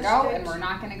we're going to go and we're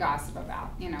not going to gossip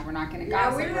about, we're not going to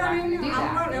gossip, we're not going to do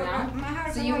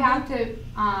that, So you have to,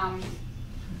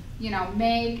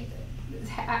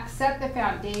 set the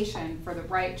foundation for the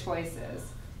right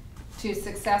choices to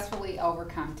successfully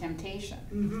overcome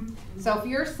temptation. So if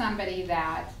you're somebody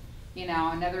that,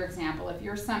 another example, if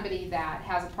you're somebody that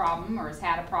has a problem or has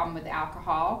had a problem with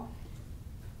alcohol,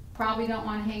 probably don't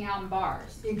want to hang out in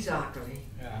bars. Exactly.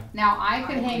 Yeah. Now, I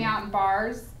could hang out in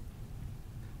bars.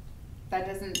 That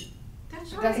doesn't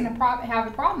have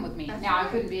a problem with me. That's now, right. I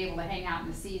couldn't be able to hang out in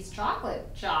the C's chocolate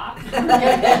shop because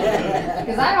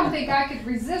I don't think I could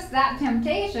resist that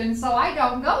temptation, so I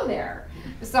don't go there.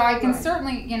 So I can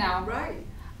certainly, Right.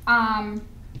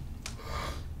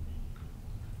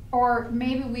 Or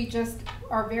maybe we just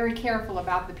are very careful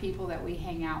about the people that we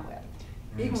hang out with.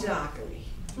 Exactly.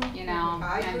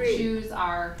 I and agree. choose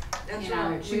our, That's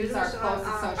choose our right. close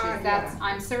associates. Yeah.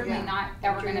 I'm certainly Yeah. not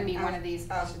ever going to be Between one of these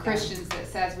us Christians that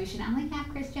says we should only have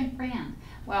Christian friends.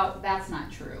 Well, that's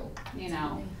not true,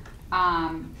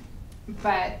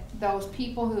 But those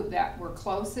people that we're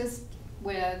closest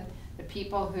with, the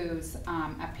people whose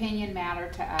opinion matter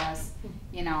to us,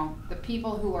 the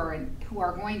people who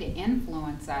are going to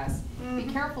influence us. Be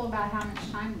careful about how much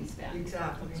time we spend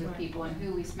Exactly. with people and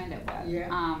who we spend it with.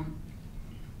 Yeah.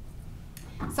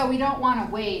 So we don't want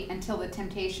to wait until the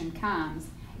temptation comes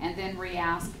and then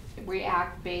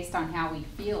react based on how we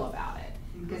feel about it.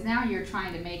 Because now you're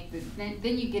trying to make then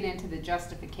you get into the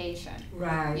justification.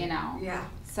 Right. Yeah.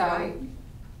 So, Right.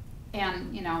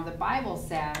 and the Bible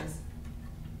says,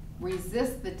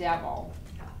 resist the devil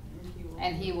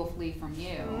and he will flee from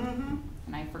you.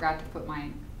 And I forgot to put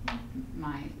my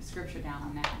scripture down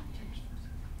on that.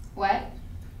 What?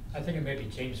 I think it may be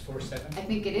James 4:7. I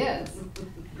think it is.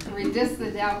 Resist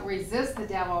the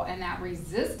devil, and that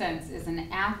resistance is an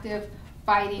active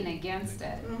fighting against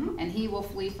it, and he will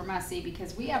flee from us. See,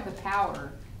 because we have the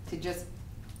power to just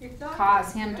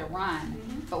cause him to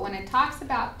run. But when it talks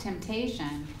about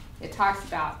temptation, it talks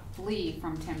about flee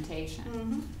from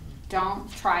temptation. Don't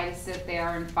try to sit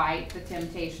there and fight the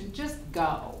temptation. Just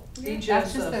go. Be That's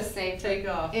just Joseph. a safe. Take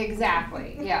off.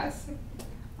 Exactly. Yes.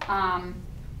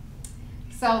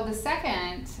 So the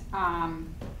second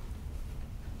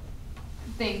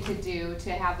thing to do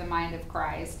to have the mind of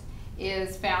Christ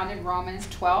is found in Romans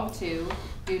 12:2.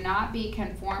 Do not be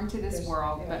conformed to this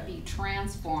world, but be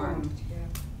transformed,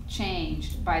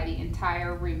 changed by the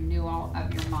entire renewal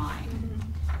of your mind.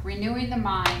 Renewing the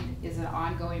mind is an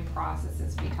ongoing process,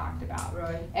 as we talked about.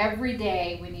 Right. Every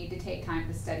day we need to take time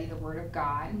to study the Word of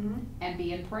God and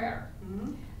be in prayer.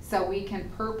 So we can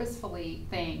purposefully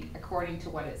think according to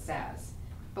what it says.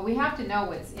 But we have to know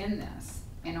what's in this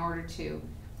in order to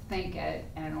think it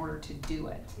and in order to do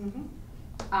it.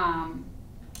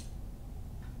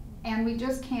 And we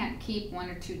just can't keep 1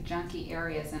 or 2 junky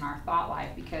areas in our thought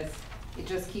life because it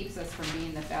just keeps us from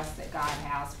being the best that God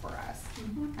has for us.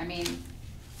 I mean,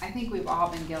 I think we've all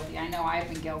been guilty. I know I've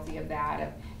been guilty of that,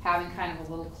 of having kind of a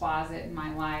little closet in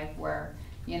my life where,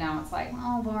 it's like,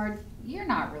 oh Lord, you're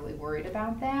not really worried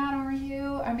about that, are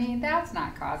you? I mean, that's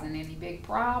not causing any big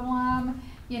problem.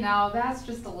 That's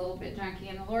just a little bit junky.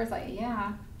 And the Lord's like,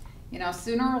 yeah.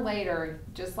 Sooner or later,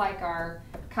 just like our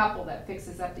couple that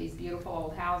fixes up these beautiful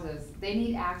old houses, they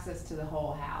need access to the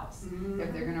whole house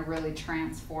if they're going to really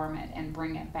transform it and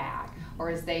bring it back. Or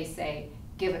as they say,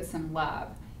 give it some love.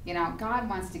 God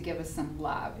wants to give us some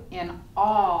love in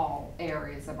all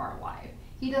areas of our life.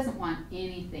 He doesn't want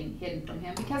anything hidden from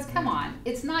him because, come on,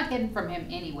 it's not hidden from him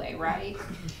anyway, right?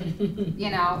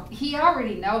 He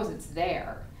already knows it's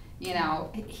there.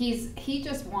 He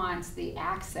just wants the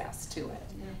access to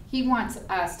it. He wants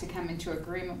us to come into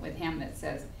agreement with him that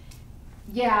says,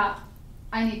 yeah,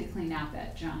 I need to clean out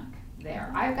that junk.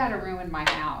 there. I've got a room in my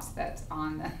house that's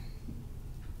on the,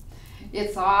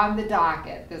 it's on the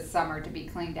docket this summer to be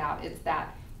cleaned out. It's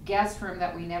that guest room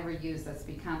that we never use that's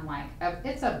become like,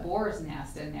 it's a boar's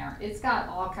nest in there. It's got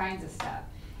all kinds of stuff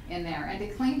in there. And to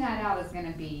clean that out is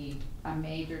gonna be a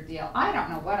major deal. I don't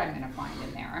know what I'm gonna find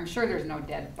in there. I'm sure there's no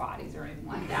dead bodies or anything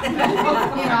like that.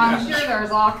 But, you know, I'm sure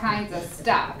there's all kinds of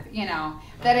stuff, you know,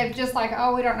 that if just like,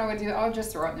 oh, we don't know what to do, oh,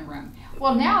 just throw it in the room.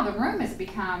 Well, now the room has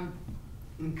become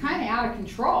kind of out of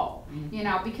control, you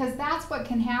know, because that's what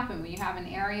can happen when you have an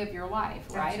area of your life,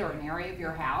 right, or an area of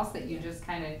your house that you just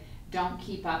kind of don't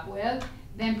keep up with.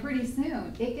 Then pretty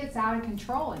soon it gets out of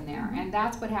control in there, and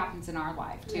that's what happens in our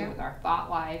life too, with our thought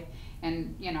life,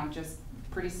 and you know, just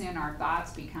pretty soon our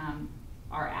thoughts become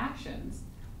our actions,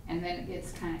 and then it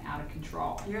gets kind of out of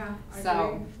control. Yeah, I So,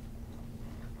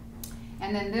 agree.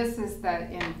 and then this is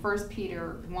in 1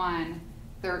 Peter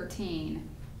 1:13,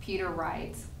 Peter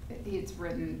writes, it's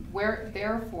written,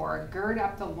 therefore gird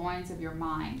up the loins of your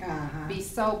mind, be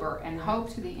sober, and hope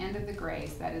to the end of the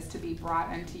grace that is to be brought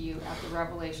unto you at the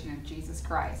revelation of Jesus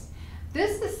Christ.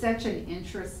 This is such an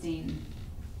interesting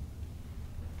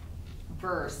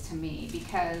verse to me,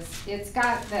 because it's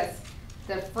got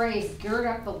the phrase gird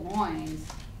up the loins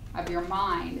of your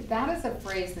mind. That is a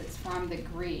phrase that's from the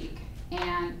Greek,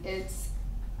 and it's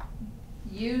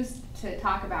used to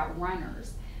talk about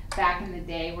runners back in the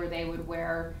day, where they would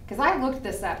wear, because I looked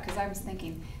this up because I was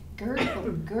thinking,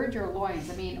 gird your loins.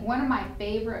 I mean, one of my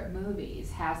favorite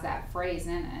movies has that phrase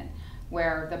in it,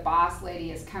 where the boss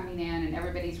lady is coming in and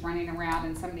everybody's running around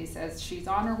and somebody says, she's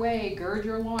on her way, gird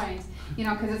your loins, you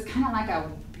know, because it's kind of like a,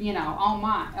 you know, oh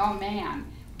man,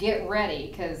 get ready,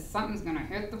 because something's going to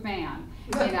hit the fan,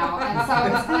 you know, and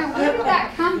so it's kind of, where did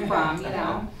that come from, you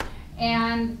know,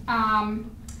 and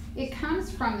it comes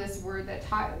from this word that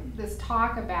this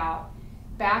talk about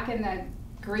back in the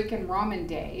Greek and Roman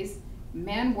days,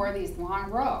 men wore these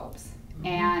long robes,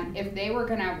 and if they were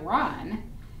going to run,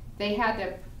 they had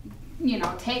to, you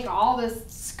know, take all this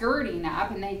skirting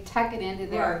up and they tuck it into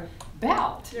their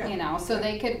belt, you know, so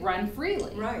they could run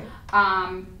freely. Right.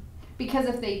 Because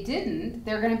if they didn't,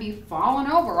 they're going to be falling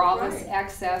over all this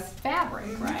excess fabric,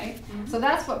 right? So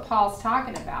that's what Paul's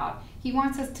talking about. He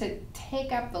wants us to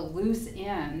take up the loose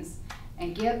ends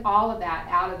and get all of that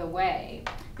out of the way,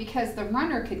 because the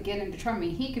runner could get into trouble. I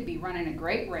mean, he could be running a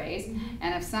great race,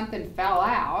 and if something fell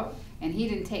out and he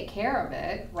didn't take care of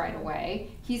it right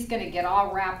away, he's going to get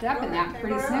all wrapped up in that.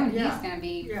 Pretty soon he's going to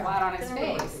be flat on his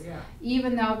face,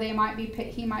 even though he might be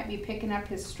picking up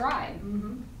his stride.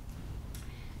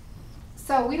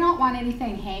 So we don't want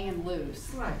anything hanging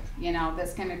loose, you know,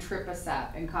 that's going to trip us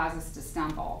up and cause us to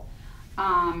stumble.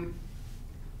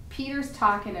 Peter's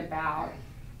talking about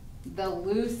the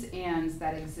loose ends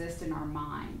that exist in our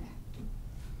mind.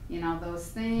 You know, those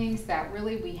things that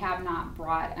really we have not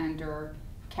brought under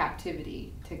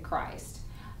captivity to Christ.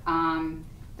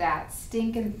 That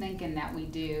stinking thinking that we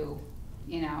do,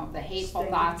 you know, the hateful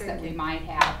thoughts that we might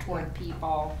have toward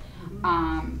people.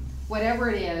 Whatever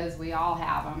it is, we all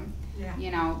have them.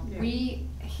 You know,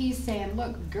 he's saying,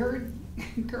 look, gird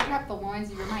up the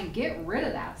loins of your mind. Get rid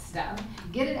of that stuff.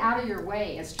 Get it out of your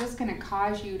way. It's just going to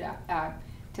cause you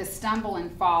to stumble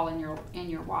and fall in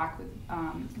your walk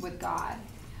with God.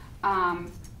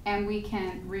 And we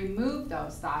can remove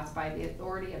those thoughts by the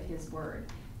authority of His Word.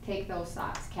 Take those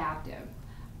thoughts captive.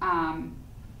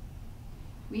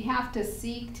 We have to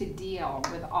seek to deal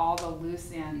with all the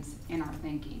loose ends in our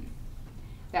thinking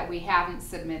that we haven't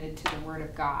submitted to the Word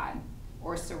of God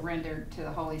or surrendered to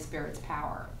the Holy Spirit's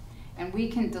power. And we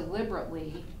can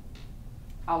deliberately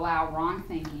allow wrong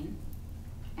thinking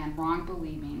and wrong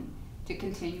believing to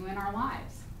continue in our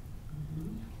lives.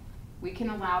 We can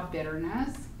allow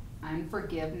bitterness,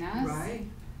 unforgiveness,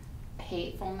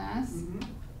 hatefulness,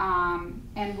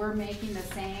 and we're making the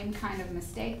same kind of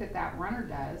mistake that runner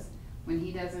does when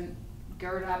he doesn't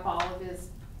gird up all of his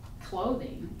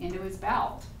clothing into his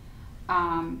belt.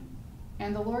 And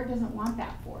the Lord doesn't want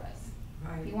that for us.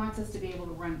 He wants us to be able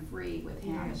to run free with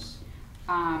Him.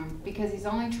 Because He's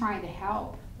only trying to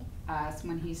help us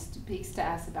when He speaks to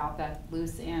us about the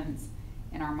loose ends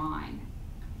in our mind.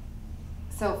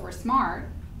 So if we're smart,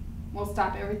 we'll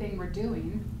stop everything we're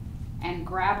doing and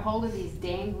grab hold of these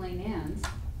dangling ends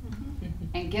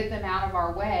and get them out of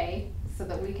our way so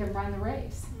that we can run the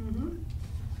race.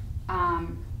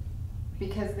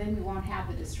 Because then we won't have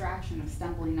the distraction of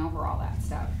stumbling over all that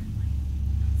stuff.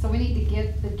 So we need to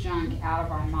get the junk out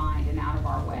of our mind and out of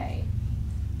our way.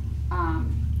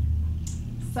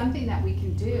 Something that we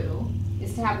can do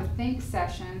is to have a think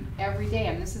session every day,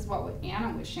 and this is what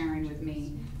Anna was sharing with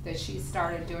me, that she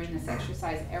started doing this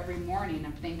exercise every morning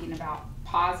of thinking about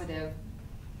positive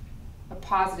a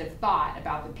positive thought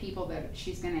about the people that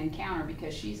she's going to encounter,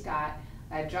 because she's got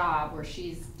a job where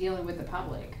she's dealing with the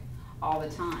public all the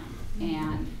time.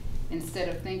 And instead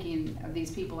of thinking of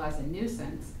these people as a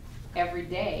nuisance, every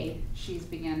day she's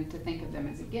begun to think of them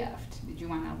as a gift. Did you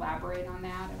want to elaborate on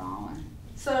that at all?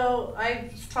 So I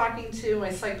was talking to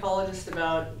my psychologist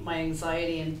about my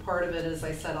anxiety, and part of it is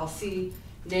I said I'll see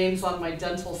names on my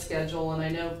dental schedule, and I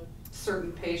know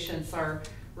certain patients are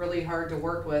really hard to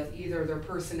work with, either their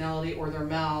personality or their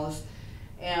mouths.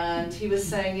 And he was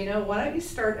saying, you know, why don't you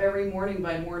start every morning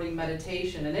by morning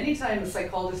meditation? And anytime a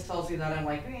psychologist tells me that, I'm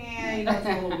like, you know, it's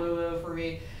a little woo-woo for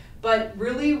me. But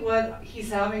really what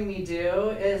he's having me do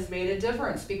is made a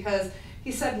difference, because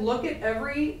he said, look at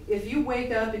if you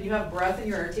wake up and you have breath in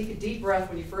your air, take a deep breath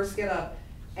when you first get up,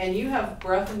 and you have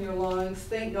breath in your lungs,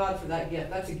 thank God for that gift.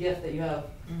 That's a gift that you have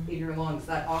in your lungs,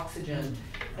 that oxygen.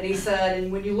 And he said,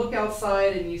 and when you look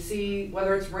outside and you see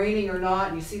whether it's raining or not,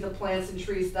 and you see the plants and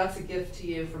trees, that's a gift to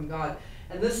you from God.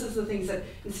 And this is the things that,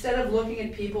 instead of looking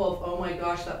at people of, oh my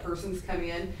gosh, that person's coming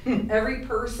in, every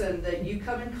person that you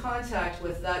come in contact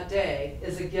with that day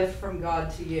is a gift from God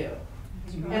to you.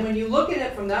 And when you look at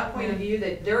it from that point of view,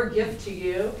 that they're a gift to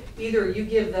you, either you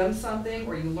give them something,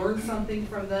 or you learn something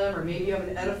from them, or maybe you have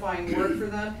an edifying word for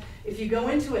them. If you go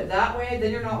into it that way,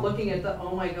 then you're not looking at the,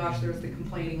 oh my gosh, there's the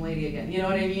complaining lady again. You know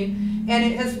what I mean? And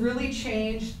it has really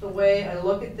changed the way I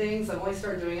look at things. I've only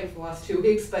started doing it for the last 2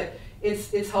 weeks, but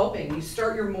it's helping. You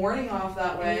start your morning off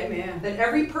that way. Amen. Then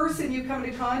every person you come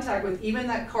into contact with, even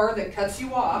that car that cuts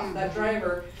you off, that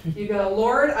driver, you go,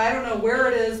 Lord, I don't know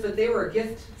where it is, but they were a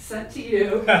gift sent to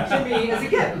you, to me as a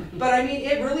gift. But I mean,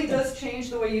 it really does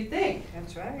change the way you think.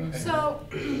 That's right. So,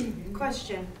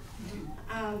 question.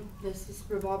 This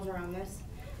revolves around this.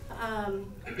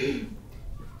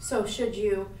 So should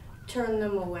you turn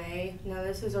them away? Now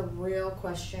this is a real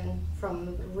question,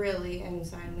 from really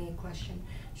inside me question.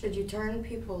 Should you turn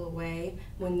people away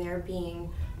when they're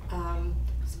being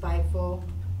spiteful,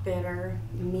 bitter,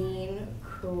 mean,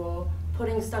 cruel,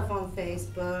 putting stuff on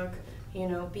Facebook, you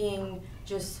know, being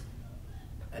just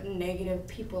negative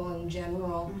people in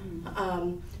general?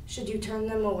 Should you turn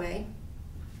them away?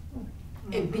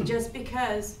 It'd be just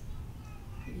because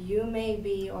you may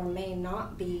be or may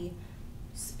not be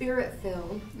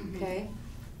spirit-filled, okay?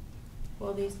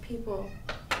 Well, these people,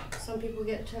 some people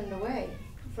get turned away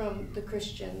from the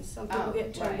Christians. Some people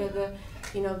get turned to the,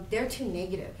 you know, they're too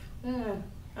negative. I don't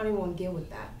even want to deal with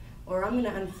that. Or I'm going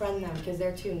to unfriend them because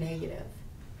they're too negative.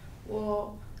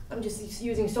 Well, I'm just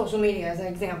using social media as an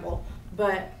example.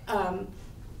 But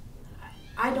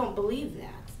I don't believe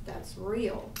that. That's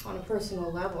real on a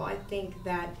personal level. I think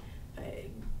that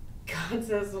God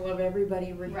says to love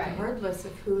everybody regardless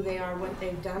of who they are, what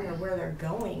they've done, or where they're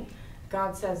going.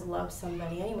 God says love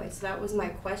somebody anyway. So that was my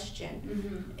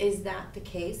question. Is that the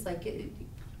case? Like,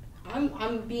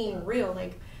 I'm being real.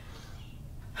 Like,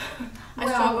 I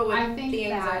struggle with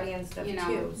the anxiety and stuff, you know,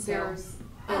 too. So.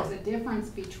 There's a difference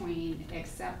between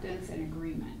acceptance and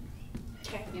agreement.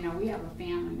 Okay. You know, we have a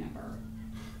family member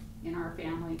in our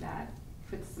family that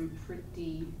puts some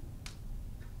pretty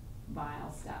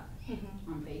vile stuff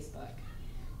on Facebook.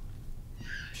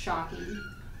 Shocking.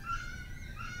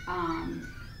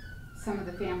 Some of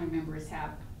the family members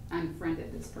have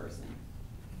unfriended this person.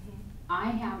 I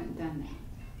haven't done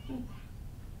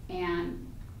that. And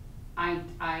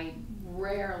I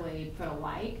rarely put a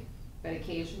like, but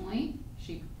occasionally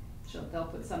they'll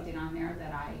put something on there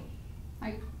that I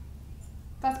like.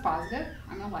 That's positive.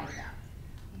 I'm gonna like that.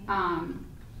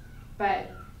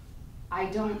 But I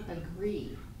don't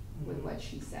agree with what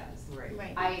she says.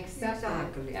 Right. I accept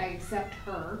Exactly. it. I accept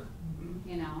her.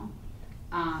 You know,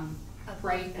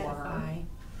 pray for her.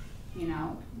 You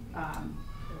know,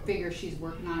 figure she's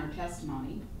working on her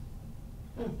testimony.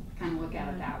 Kind of look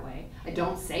at it that way. I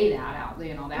don't say that out,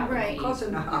 you know, that would be, Of course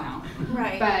not. you know.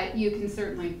 Right. But you can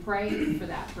certainly pray for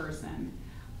that person.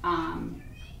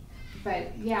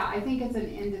 But yeah, I think it's an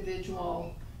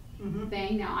individual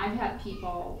thing. Now, I've had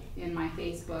people in my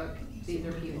Facebook, these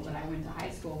are people that I went to high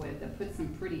school with, that put some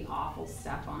pretty awful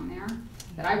stuff on there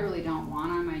that I really don't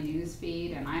want on my news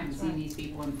feed, and I haven't seen these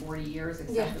people in 40 years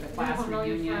except for the class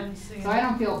reunion. So I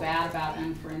don't feel bad about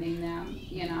unfriending them,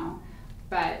 you know.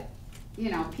 But,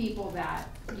 you know, people that,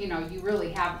 you know, you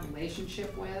really have a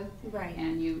relationship with,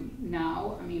 and you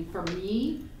know, I mean, for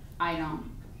me, I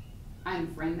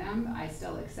unfriend them. I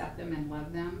still accept them and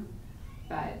love them,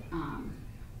 but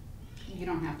you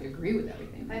don't have to agree with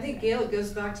everything. I think, Gayle, it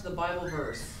goes back to the Bible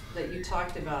verse that you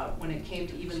talked about when it came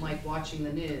to even like watching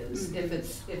the news. If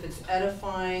it's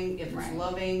edifying, if it's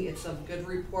loving, it's a good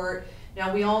report.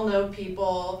 Now, we all know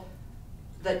people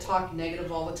that talk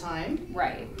negative all the time.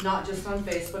 Right. Not just on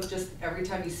Facebook, just every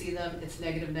time you see them, it's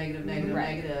negative, negative, negative,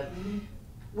 Right. negative.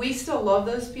 We still love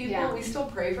those people. Yeah. We still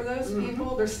pray for those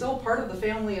people. They're still part of the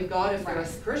family of God if they're a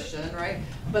Right. Christian, right?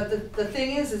 But the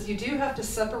thing is you do have to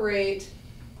separate.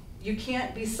 You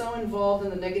can't be so involved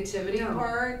in the negativity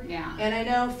part. Yeah. And I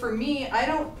know for me, I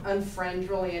don't unfriend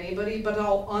really anybody, but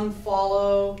I'll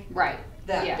unfollow Right.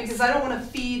 that Yes. because I don't want to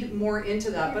feed more into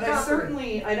that. But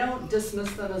Exactly. I don't dismiss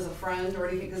them as a friend or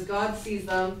anything because God sees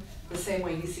them the same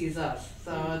way He sees us.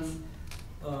 So it's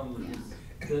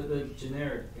The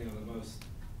generic, the most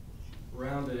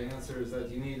rounded answer is that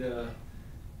you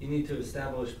need to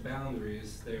establish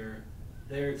boundaries. They're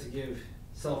there to give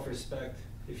self-respect.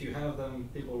 If you have them,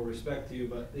 people will respect you,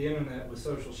 but the internet with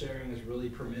social sharing is really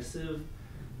permissive,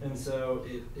 and so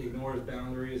it ignores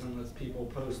boundaries and lets people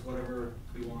post whatever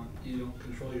we want. You don't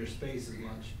control your space as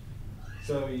much.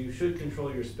 So you should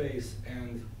control your space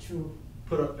and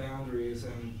put up boundaries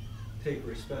and take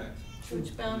respect.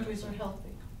 Which boundaries are healthy.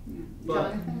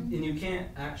 But, and you can't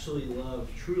actually love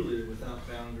truly without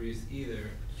boundaries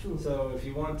either. So if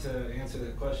you want to answer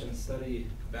that question, study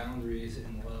boundaries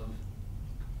in love.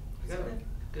 I got a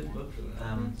good book for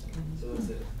that. So that's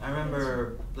it. I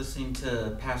remember listening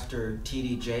to Pastor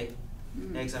T.D. Jakes.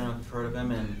 I don't know if you've heard of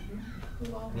him, and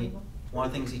one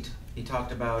of the things he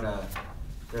talked about,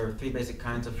 there are 3 basic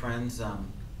kinds of friends.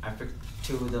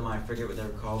 2 of them I forget what they were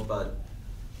called, but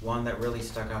one that really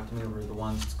stuck out to me were the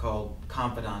ones called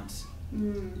confidants.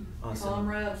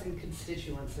 comrades and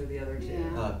constituents are the other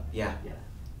 2.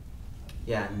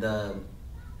 Yeah, and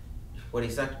what he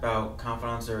said about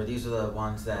confidants these are the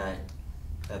ones that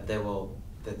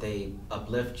they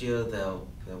uplift you, they'll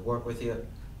work with you,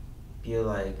 feel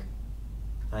like,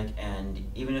 and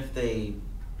even if they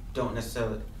don't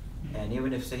necessarily, and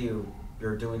even if say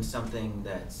you're doing something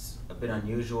that's a bit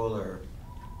unusual or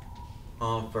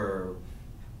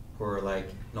like,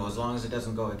 as long as it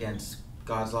doesn't go against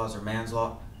God's laws or man's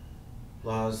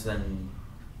laws, then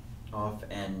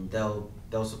and they'll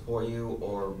support you,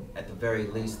 or at the very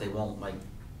least they won't like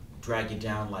drag you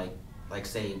down like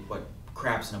say what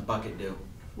crabs in a bucket do.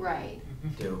 Right.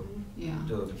 Yeah.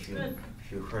 If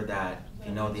you've heard that, if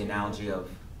you know the analogy of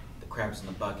the crabs in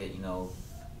the bucket,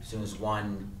 as soon as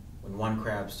when one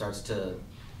crab starts to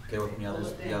get away from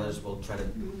the others will try to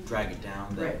drag it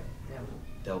down.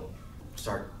 They'll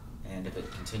start, and if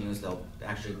it continues, they'll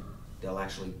actually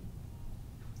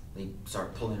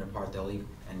start pulling it apart. They'll leave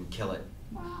and kill it.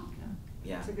 Wow.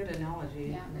 Yeah. That's a good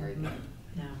analogy. Yeah, very good.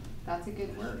 Yeah. That's a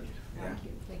good word. Thank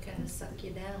you. They kind of suck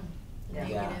you down. The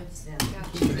Yeah. negatives. Yeah.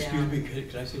 Gotcha. Excuse me,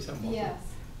 can I say something also? Yes.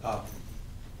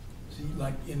 See,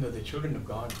 like, the children of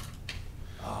God,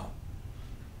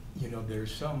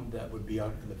 there's some that would be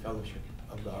out in the fellowship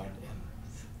of God,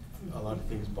 and a lot of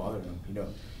things bother them,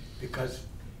 because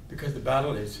the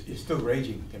battle is still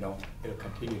raging, it'll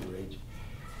continue to rage.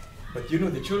 But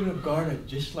the children of God are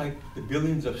just like the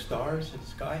billions of stars in the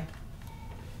sky,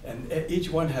 and each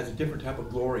one has a different type of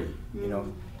glory,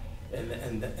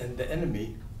 and the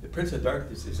enemy, the Prince of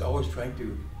Darkness, is always trying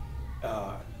to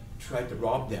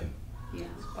rob them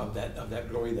of that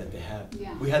glory that they have.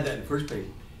 Yeah. We had that in the first place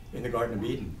in the Garden of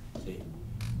Eden, see,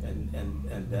 and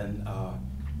then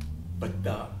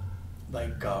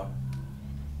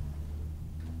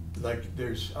like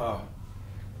there's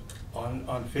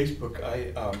on Facebook,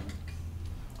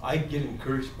 I get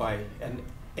encouraged by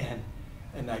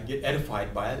and I get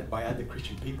edified by other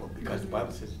Christian people, because the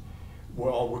Bible says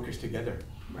we're all workers together,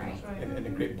 Right. in a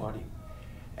great body.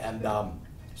 And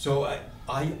so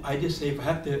I just say, if I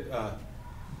have to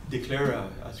declare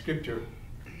a scripture,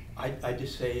 I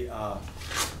just say,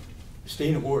 stay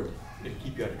in the Word. It'll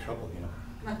keep you out of trouble,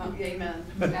 Amen.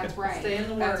 That's right. Stay in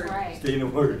the That's Word. right. Stay in the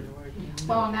Word.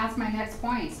 Well, and that's my next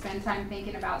point. Spend time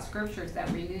thinking about scriptures that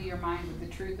renew your mind with the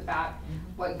truth about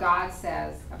what God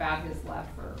says about His love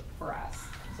for us.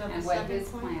 Is that And the what second His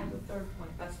point plan. or the third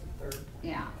point? That's the 3rd.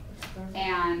 Yeah. Third.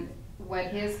 And what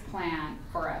His plan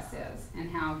for us is, and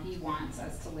how He wants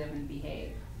us to live and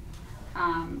behave.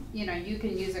 You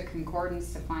can use a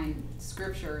concordance to find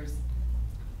scriptures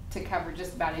to cover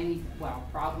just about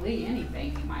probably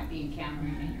anything you might be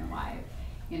encountering in your life.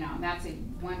 And that's a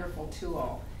wonderful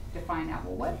tool to find out,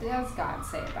 what does God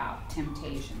say about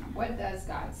temptation? What does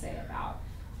God say about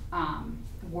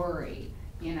worry?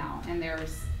 And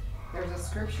there's a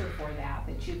scripture for that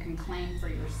you can claim for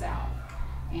yourself,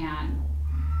 and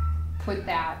put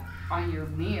that on your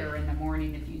mirror in the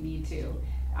morning if you need to.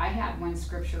 I had one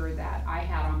scripture that I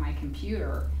had on my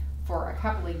computer for a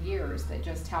couple of years that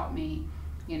just helped me,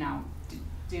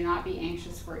 Do not be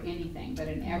anxious for anything, but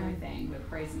in everything, with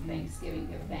praise and thanksgiving,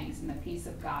 give thanks, and the peace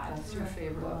of God. That's your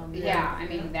favorite one. Yeah, I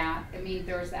mean,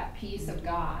 there's that peace of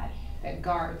God that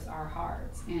guards our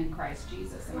hearts in Christ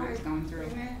Jesus. And I was going through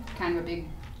kind of a big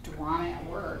drama at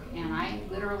work, and I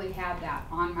literally had that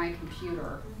on my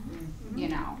computer, you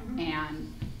know,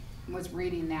 and was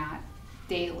reading that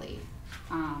daily.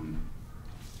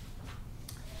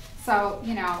 So,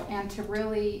 you know, and to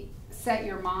really set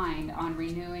your mind on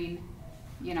renewing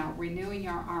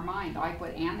our mind, like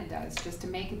what Anna does, just to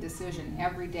make a decision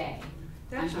every day.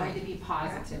 That's I'm going right. to be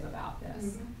positive about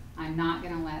this. I'm not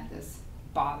going to let this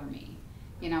bother me,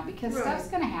 you know, because Right. stuff's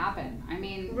going to happen. I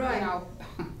mean, Right. you know,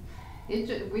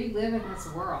 we live in this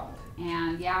world,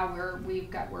 and yeah,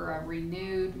 we're a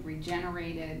renewed,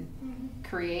 regenerated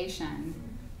creation.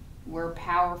 We're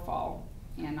powerful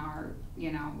in our,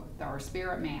 you know, our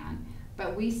spirit man,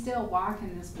 but we still walk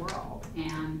in this world,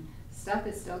 and stuff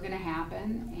is still going to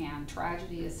happen, and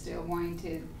tragedy is still going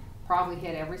to probably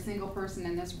hit every single person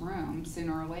in this room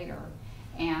sooner or later.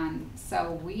 And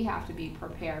so we have to be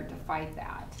prepared to fight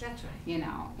that. That's right. You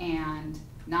know, and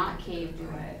not cave to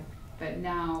it, but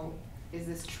know, is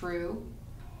this true?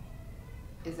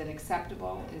 Is it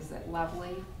acceptable? Is it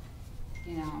lovely?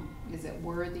 You know, is it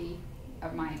worthy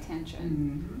of my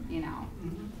attention? You know.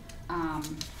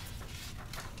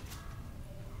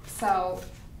 So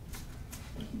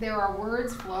there are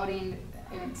words floating.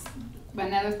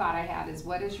 Another thought I had is,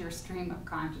 what does your stream of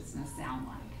consciousness sound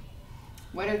like?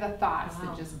 What are the thoughts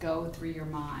that just go through your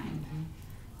mind?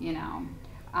 You know,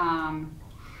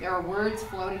 there are words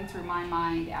floating through my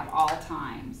mind at all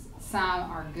times.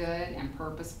 Some are good and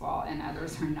purposeful, and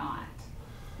others are not.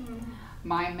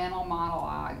 My mental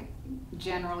monologue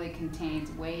generally contains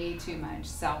way too much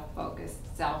self-focused,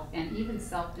 and even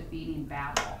self-defeating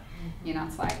babble. You know,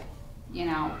 it's like, you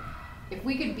know, if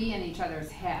we could be in each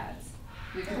other's heads,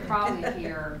 we could probably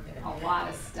hear a lot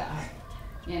of stuff,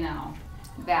 you know,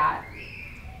 that,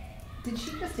 did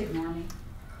she just ignore me?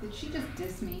 Did she just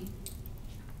diss me?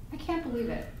 I can't believe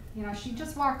it. You know, she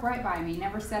just walked right by me,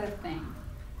 never said a thing.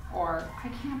 Or, I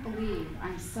can't believe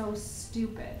I'm so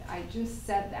stupid. I just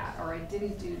said that, or I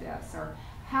didn't do this, or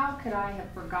how could I have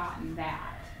forgotten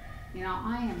that? You know,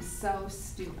 I am so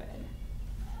stupid.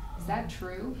 Is that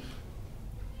true?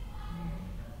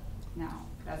 No,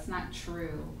 that's not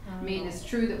true. I mean, it's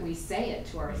true that we say it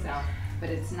to ourselves, but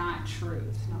it's not true.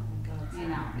 It's not what God says. You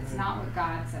know, it's not what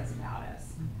God says about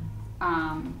us.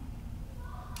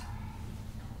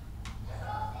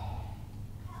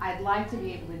 I'd like to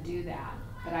be able to do that,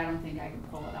 but I don't think I can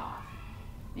pull it off.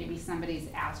 Maybe somebody's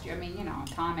asked you. I mean, you know,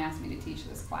 Tom asked me to teach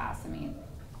this class. I mean,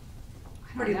 I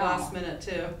don't Pretty know. last minute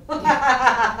too.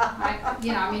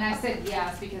 I said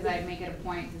yes because I'd make it a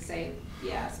point to say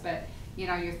yes, but you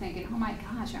know, you're thinking, oh my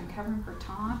gosh, I'm covering for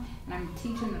Tom, and I'm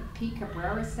teaching the P.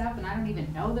 Cabrera stuff, and I don't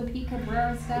even know the P.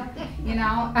 Cabrera stuff. You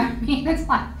know, I mean, it's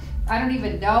like, I don't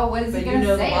even know what is he going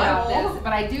to say about this,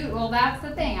 but I do. Well, that's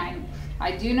the thing.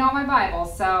 I do know my Bible,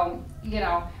 so you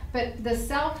know. But the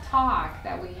self-talk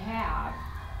that we have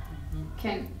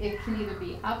can either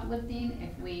be uplifting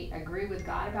if we agree with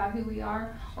God about who we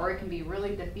are, or it can be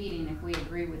really defeating if we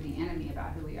agree with the enemy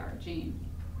about who we are. Jean.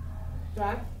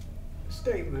 That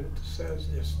statement says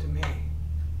this to me.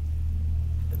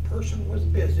 The person was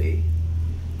busy,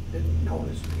 didn't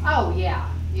notice me. Oh, yeah,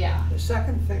 yeah. The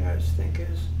second thing I think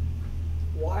is,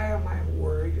 why am I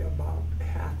worried about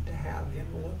to have him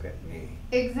look at me?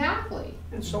 Exactly.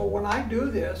 And so when I do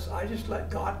this, I just let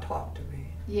God talk to me.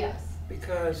 Yes.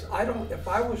 Because if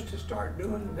I was to start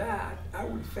doing that, I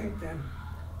would think then,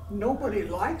 nobody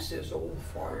likes this old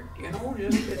fart, you know,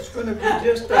 it's going to be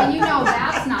just a... And you know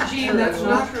that's not Gene, true. that's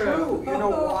not true. You know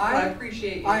why? I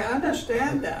appreciate you. I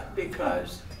understand that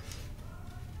because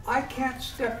I can't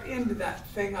step into that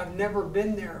thing. I've never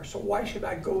been there, so why should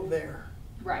I go there?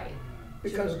 Right.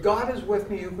 Because God is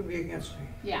with me, who can be against me?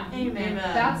 Yeah. Amen.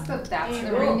 That's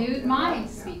the renewed mind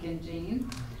speaking, Jean.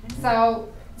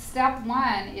 So step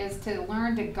one is to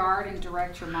learn to guard and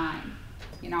direct your mind.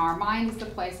 You know, our mind is the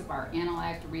place of our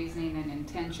intellect, reasoning, and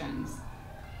intentions.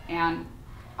 And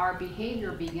our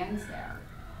behavior begins there.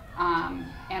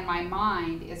 And my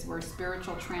mind is where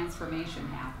spiritual transformation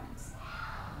happens.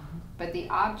 But the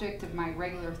object of my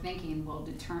regular thinking will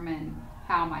determine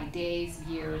how my days,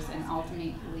 years, and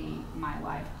ultimately my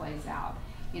life plays out.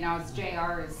 You know, as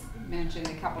JR has mentioned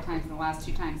a couple times in the last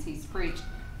 2 times he's preached,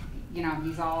 you know,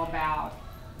 he's all about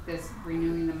this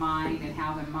renewing the mind and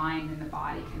how the mind and the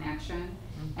body connection,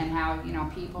 and how, you know,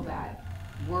 people that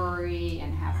worry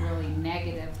and have really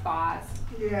negative thoughts,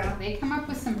 Yeah. they come up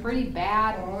with some pretty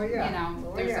bad, Oh, yeah. you know,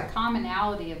 Oh, there's yeah. a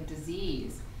commonality of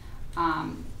disease.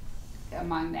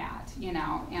 among that, you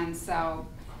know, and so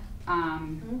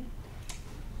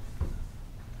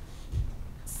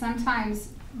sometimes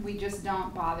we just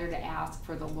don't bother to ask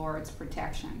for the Lord's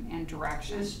protection and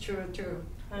direction. It's true too.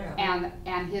 Yeah.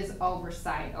 And His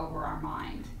oversight over our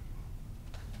mind.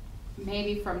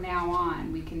 Maybe from now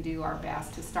on we can do our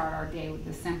best to start our day with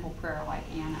a simple prayer like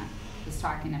Anna was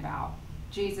talking about.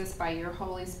 Jesus, by your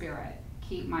Holy Spirit,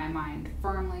 keep my mind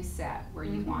firmly set where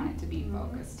you want it to be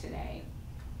focused today.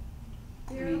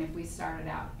 Yeah. I mean, if we started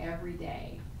out every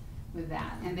day with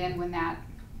that, and then when that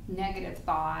negative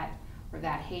thought or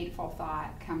that hateful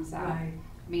thought comes up, Right.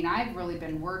 I mean, I've really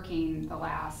been working the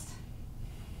last,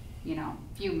 you know,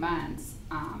 few months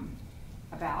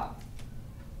about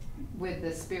with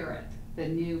the Spirit, the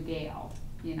new Gayle,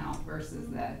 you know, versus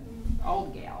the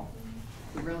old Gayle,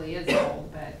 who really is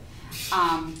old, but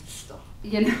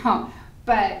you know,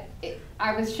 but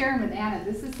I was sharing with Anna,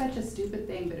 this is such a stupid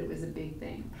thing, but it was a big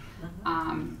thing.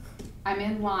 I'm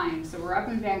in line, so we're up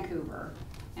in Vancouver,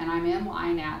 and I'm in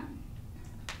line at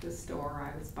the store.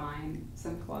 I was buying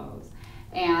some clothes,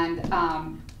 and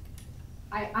I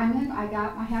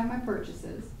have my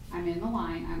purchases. I'm in the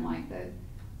line. I'm like the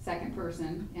second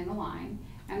person in the line,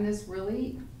 and this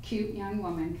really cute young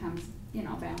woman comes, you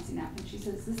know, bouncing up, and she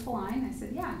says, "Is this the line?" I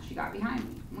said, "Yeah." And she got behind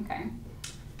me. Okay.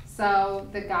 So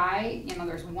the guy, you know,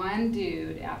 there's one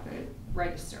dude at the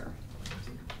register,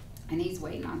 and he's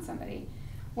waiting on somebody.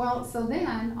 Well, so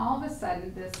then all of a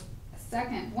sudden this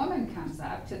second woman comes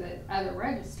up to the other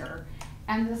register,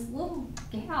 and this little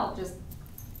gal just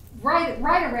right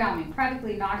around me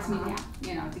practically knocks me down,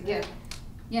 you know, to get,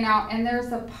 you know, and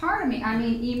there's a part of me, I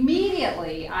mean,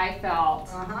 immediately I felt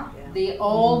the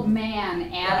old man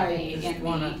animate in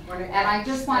me, and I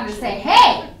just wanted to say,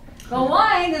 hey, the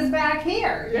line is back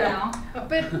here, you know.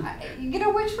 But, you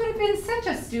know, which would have been such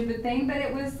a stupid thing, but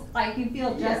it was like you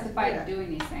feel justified in doing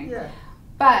these things.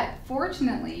 But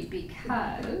fortunately,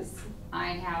 because I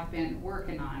have been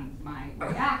working on my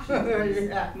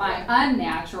reactions, my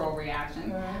unnatural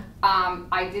reaction,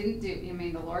 I didn't do, I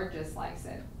mean, the Lord just like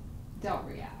said, don't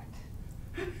react.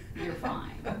 You're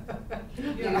fine.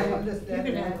 You know,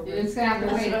 you're just gonna have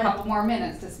to wait a couple more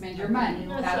minutes to spend your money.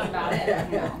 That's about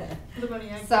it, you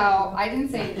know. So I didn't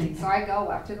say anything. So I go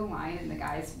up to the line, and the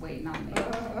guy's waiting on me.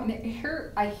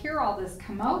 And I hear all this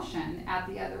commotion at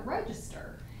the other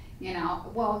register. You know,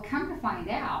 well, come to find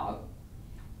out,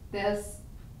 this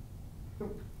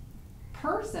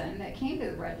person that came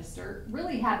to the register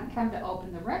really hadn't come to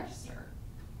open the register.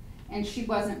 And she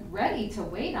wasn't ready to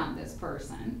wait on this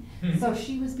person, so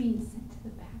she was being sent to the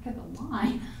back of the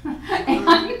line.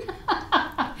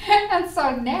 And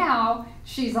so now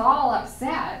she's all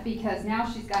upset because now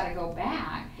she's got to go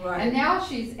back. And now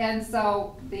and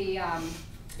so the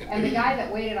guy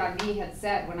that waited on me had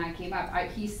said when I came up,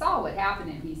 he saw what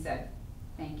happened and he said,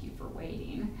 "Thank you for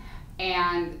waiting."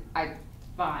 And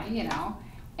fine, you know.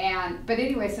 But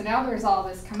anyway, so now there's all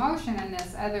this commotion, and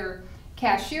this other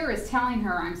cashier is telling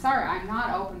her, "I'm sorry, I'm not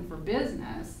open for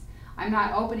business. I'm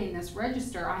not opening this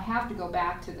register. I have to go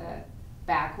back to the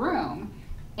back room,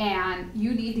 and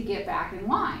you need to get back in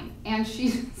line." And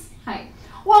she's like,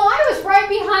 "Well, I was right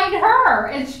behind her."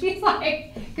 And she's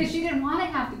like, because she didn't want to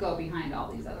have to go behind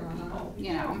all these other people,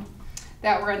 you know,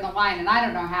 that were in the line. And I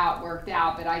don't know how it worked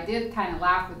out, but I did kind of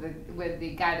laugh with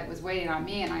the guy that was waiting on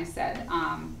me, and I said,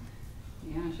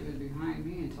 "Yeah, she was behind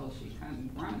me until she come in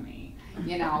front of me."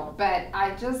 You know, but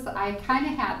I kind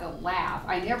of had to laugh.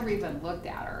 I never even looked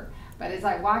at her. But as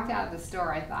I walked out of the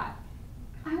store, I thought,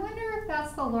 I wonder if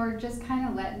that's the Lord just kind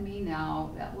of letting me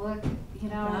know that, look, you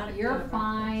know, you're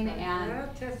fine. And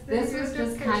this was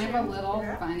just kind of a little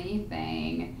funny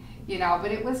thing, you know.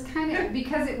 But it was kind of,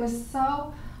 because it was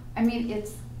so, I mean,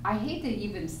 I hate to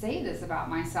even say this about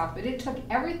myself, but it took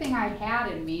everything I had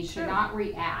in me to not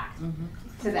react.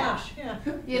 To that,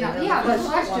 you know, the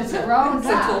flesh just rose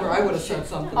up. I told her I would have said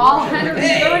something. All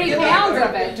 130 pounds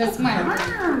of it just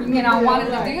went, you know,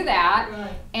 wanted to do that,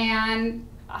 and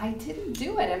I didn't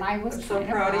do it, and I was so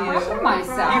kind proud of of proud you. of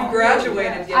myself. You've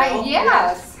graduated, you know.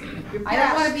 Yes. I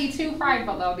don't want to be too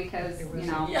prideful though, because you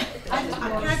know.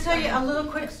 Can I tell you a little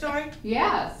quick story?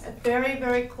 Yes. A very,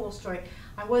 very cool story.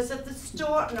 I was at the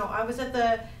store. No, I was at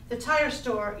the tire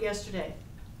store yesterday,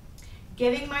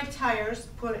 getting my tires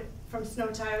from snow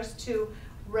tires to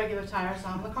regular tires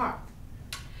on the car.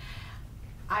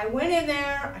 I went in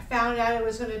there, I found out it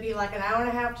was going to be like an hour and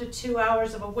a half to 2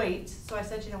 hours of a wait, so I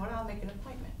said, you know what, I'll make an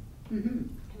appointment.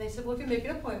 And they said, well, if you make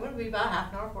an appointment, it'll be about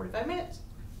half an hour, 45 minutes.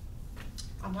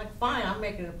 I'm like, fine, I'll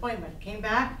make an appointment. Came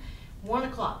back, 1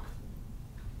 o'clock.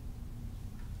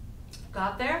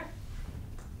 Got there.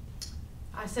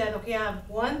 I said, okay, I have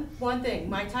one thing.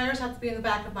 My tires have to be in the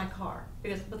back of my car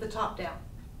because put the top down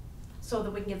so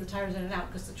that we can get the tires in and out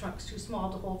because the trunk's too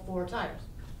small to hold 4 tires.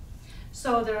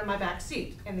 So they're in my back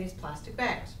seat in these plastic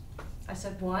bags. I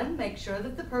said, one, make sure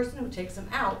that the person who takes them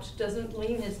out doesn't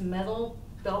lean his metal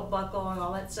belt buckle and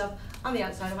all that stuff on the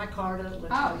outside of my car to lift.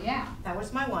 Oh, yeah. That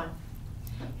was my one.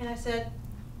 And I said,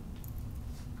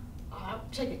 I'll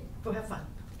take it, go have fun.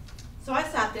 So I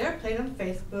sat there, played on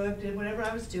Facebook, did whatever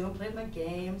I was doing, played my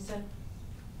games, and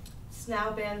it's now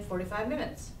been 45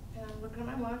 minutes. And I'm looking at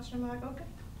my watch and I'm like, okay.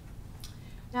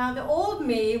 Now the old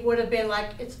me would have been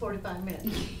like, it's 45 minutes.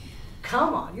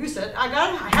 Come on, you said, I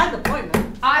had the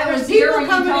appointment. I was here when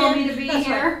you told me to be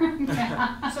here.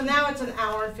 Right. So now it's an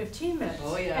hour and 15 minutes.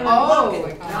 Oh, yeah. And I'm Oh,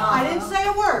 looking. God. I didn't say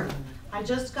a word. I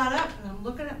just got up and I'm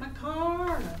looking at my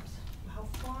car and I'm, how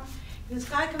far? And this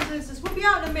guy comes in and says, we'll be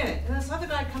out in a minute. And this other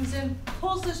guy comes in,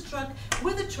 pulls this truck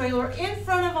with a trailer in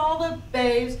front of all the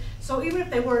bays, so even if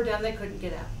they were done, they couldn't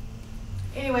get out.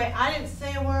 Anyway, I didn't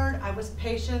say a word. I was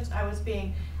patient.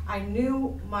 I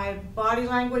knew my body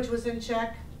language was in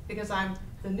check because I'm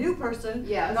the new person,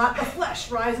 Yes. not the flesh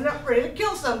rising up ready to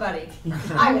kill somebody.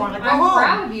 I want to go I'm home.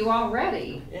 proud of you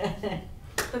already.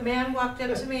 The man walked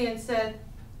up to me and said,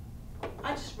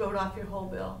 I just wrote off your whole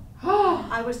bill.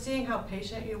 I was seeing how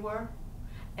patient you were,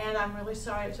 and I'm really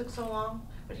sorry it took so long,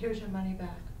 but here's your money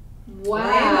back.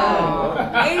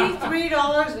 Wow.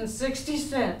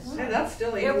 $83.60. Yeah, that's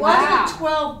still It Wow. wasn't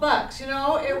 $12, you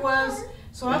know, it was,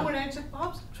 so I went and took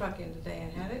Bob's truck in today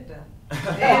and had it done.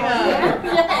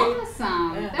 That's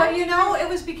awesome. Yeah. But you know, it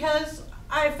was because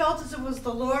I felt as it was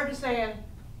the Lord saying,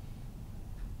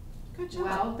 good job.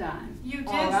 Well done. You did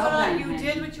Oh, well done, you honey.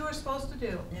 did what you were supposed to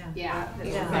do. Yeah.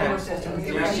 It was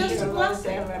just a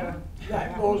blessing.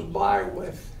 That goes by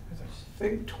with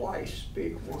think twice,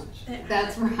 speak once.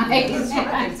 That's right.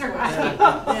 That's right.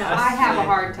 I have a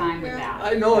hard time with that.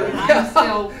 I know it. I'm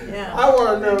still. Yeah. I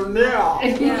want to know now.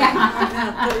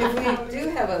 Yeah. But if we do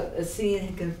have a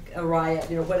scene, a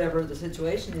riot, whatever the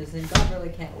situation is, then God really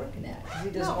can't work in that. 'Cause He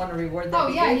doesn't No. want to reward that Oh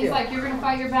yeah, he's behavior. like, you're gonna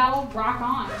fight your battle, rock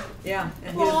on. Yeah.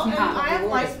 And Well, He's and not I have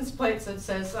rewarded. license plates that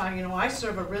says, I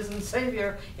serve a risen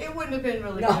Savior. It wouldn't have been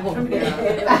really No. good for me.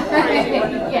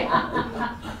 Yeah.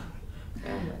 Yeah.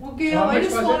 Well, Gayle, I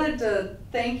just wanted to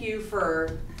thank you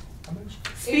for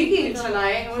speaking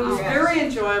tonight. It was Oh. very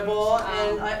enjoyable,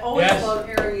 and I always Yes. love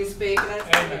hearing you speak. And I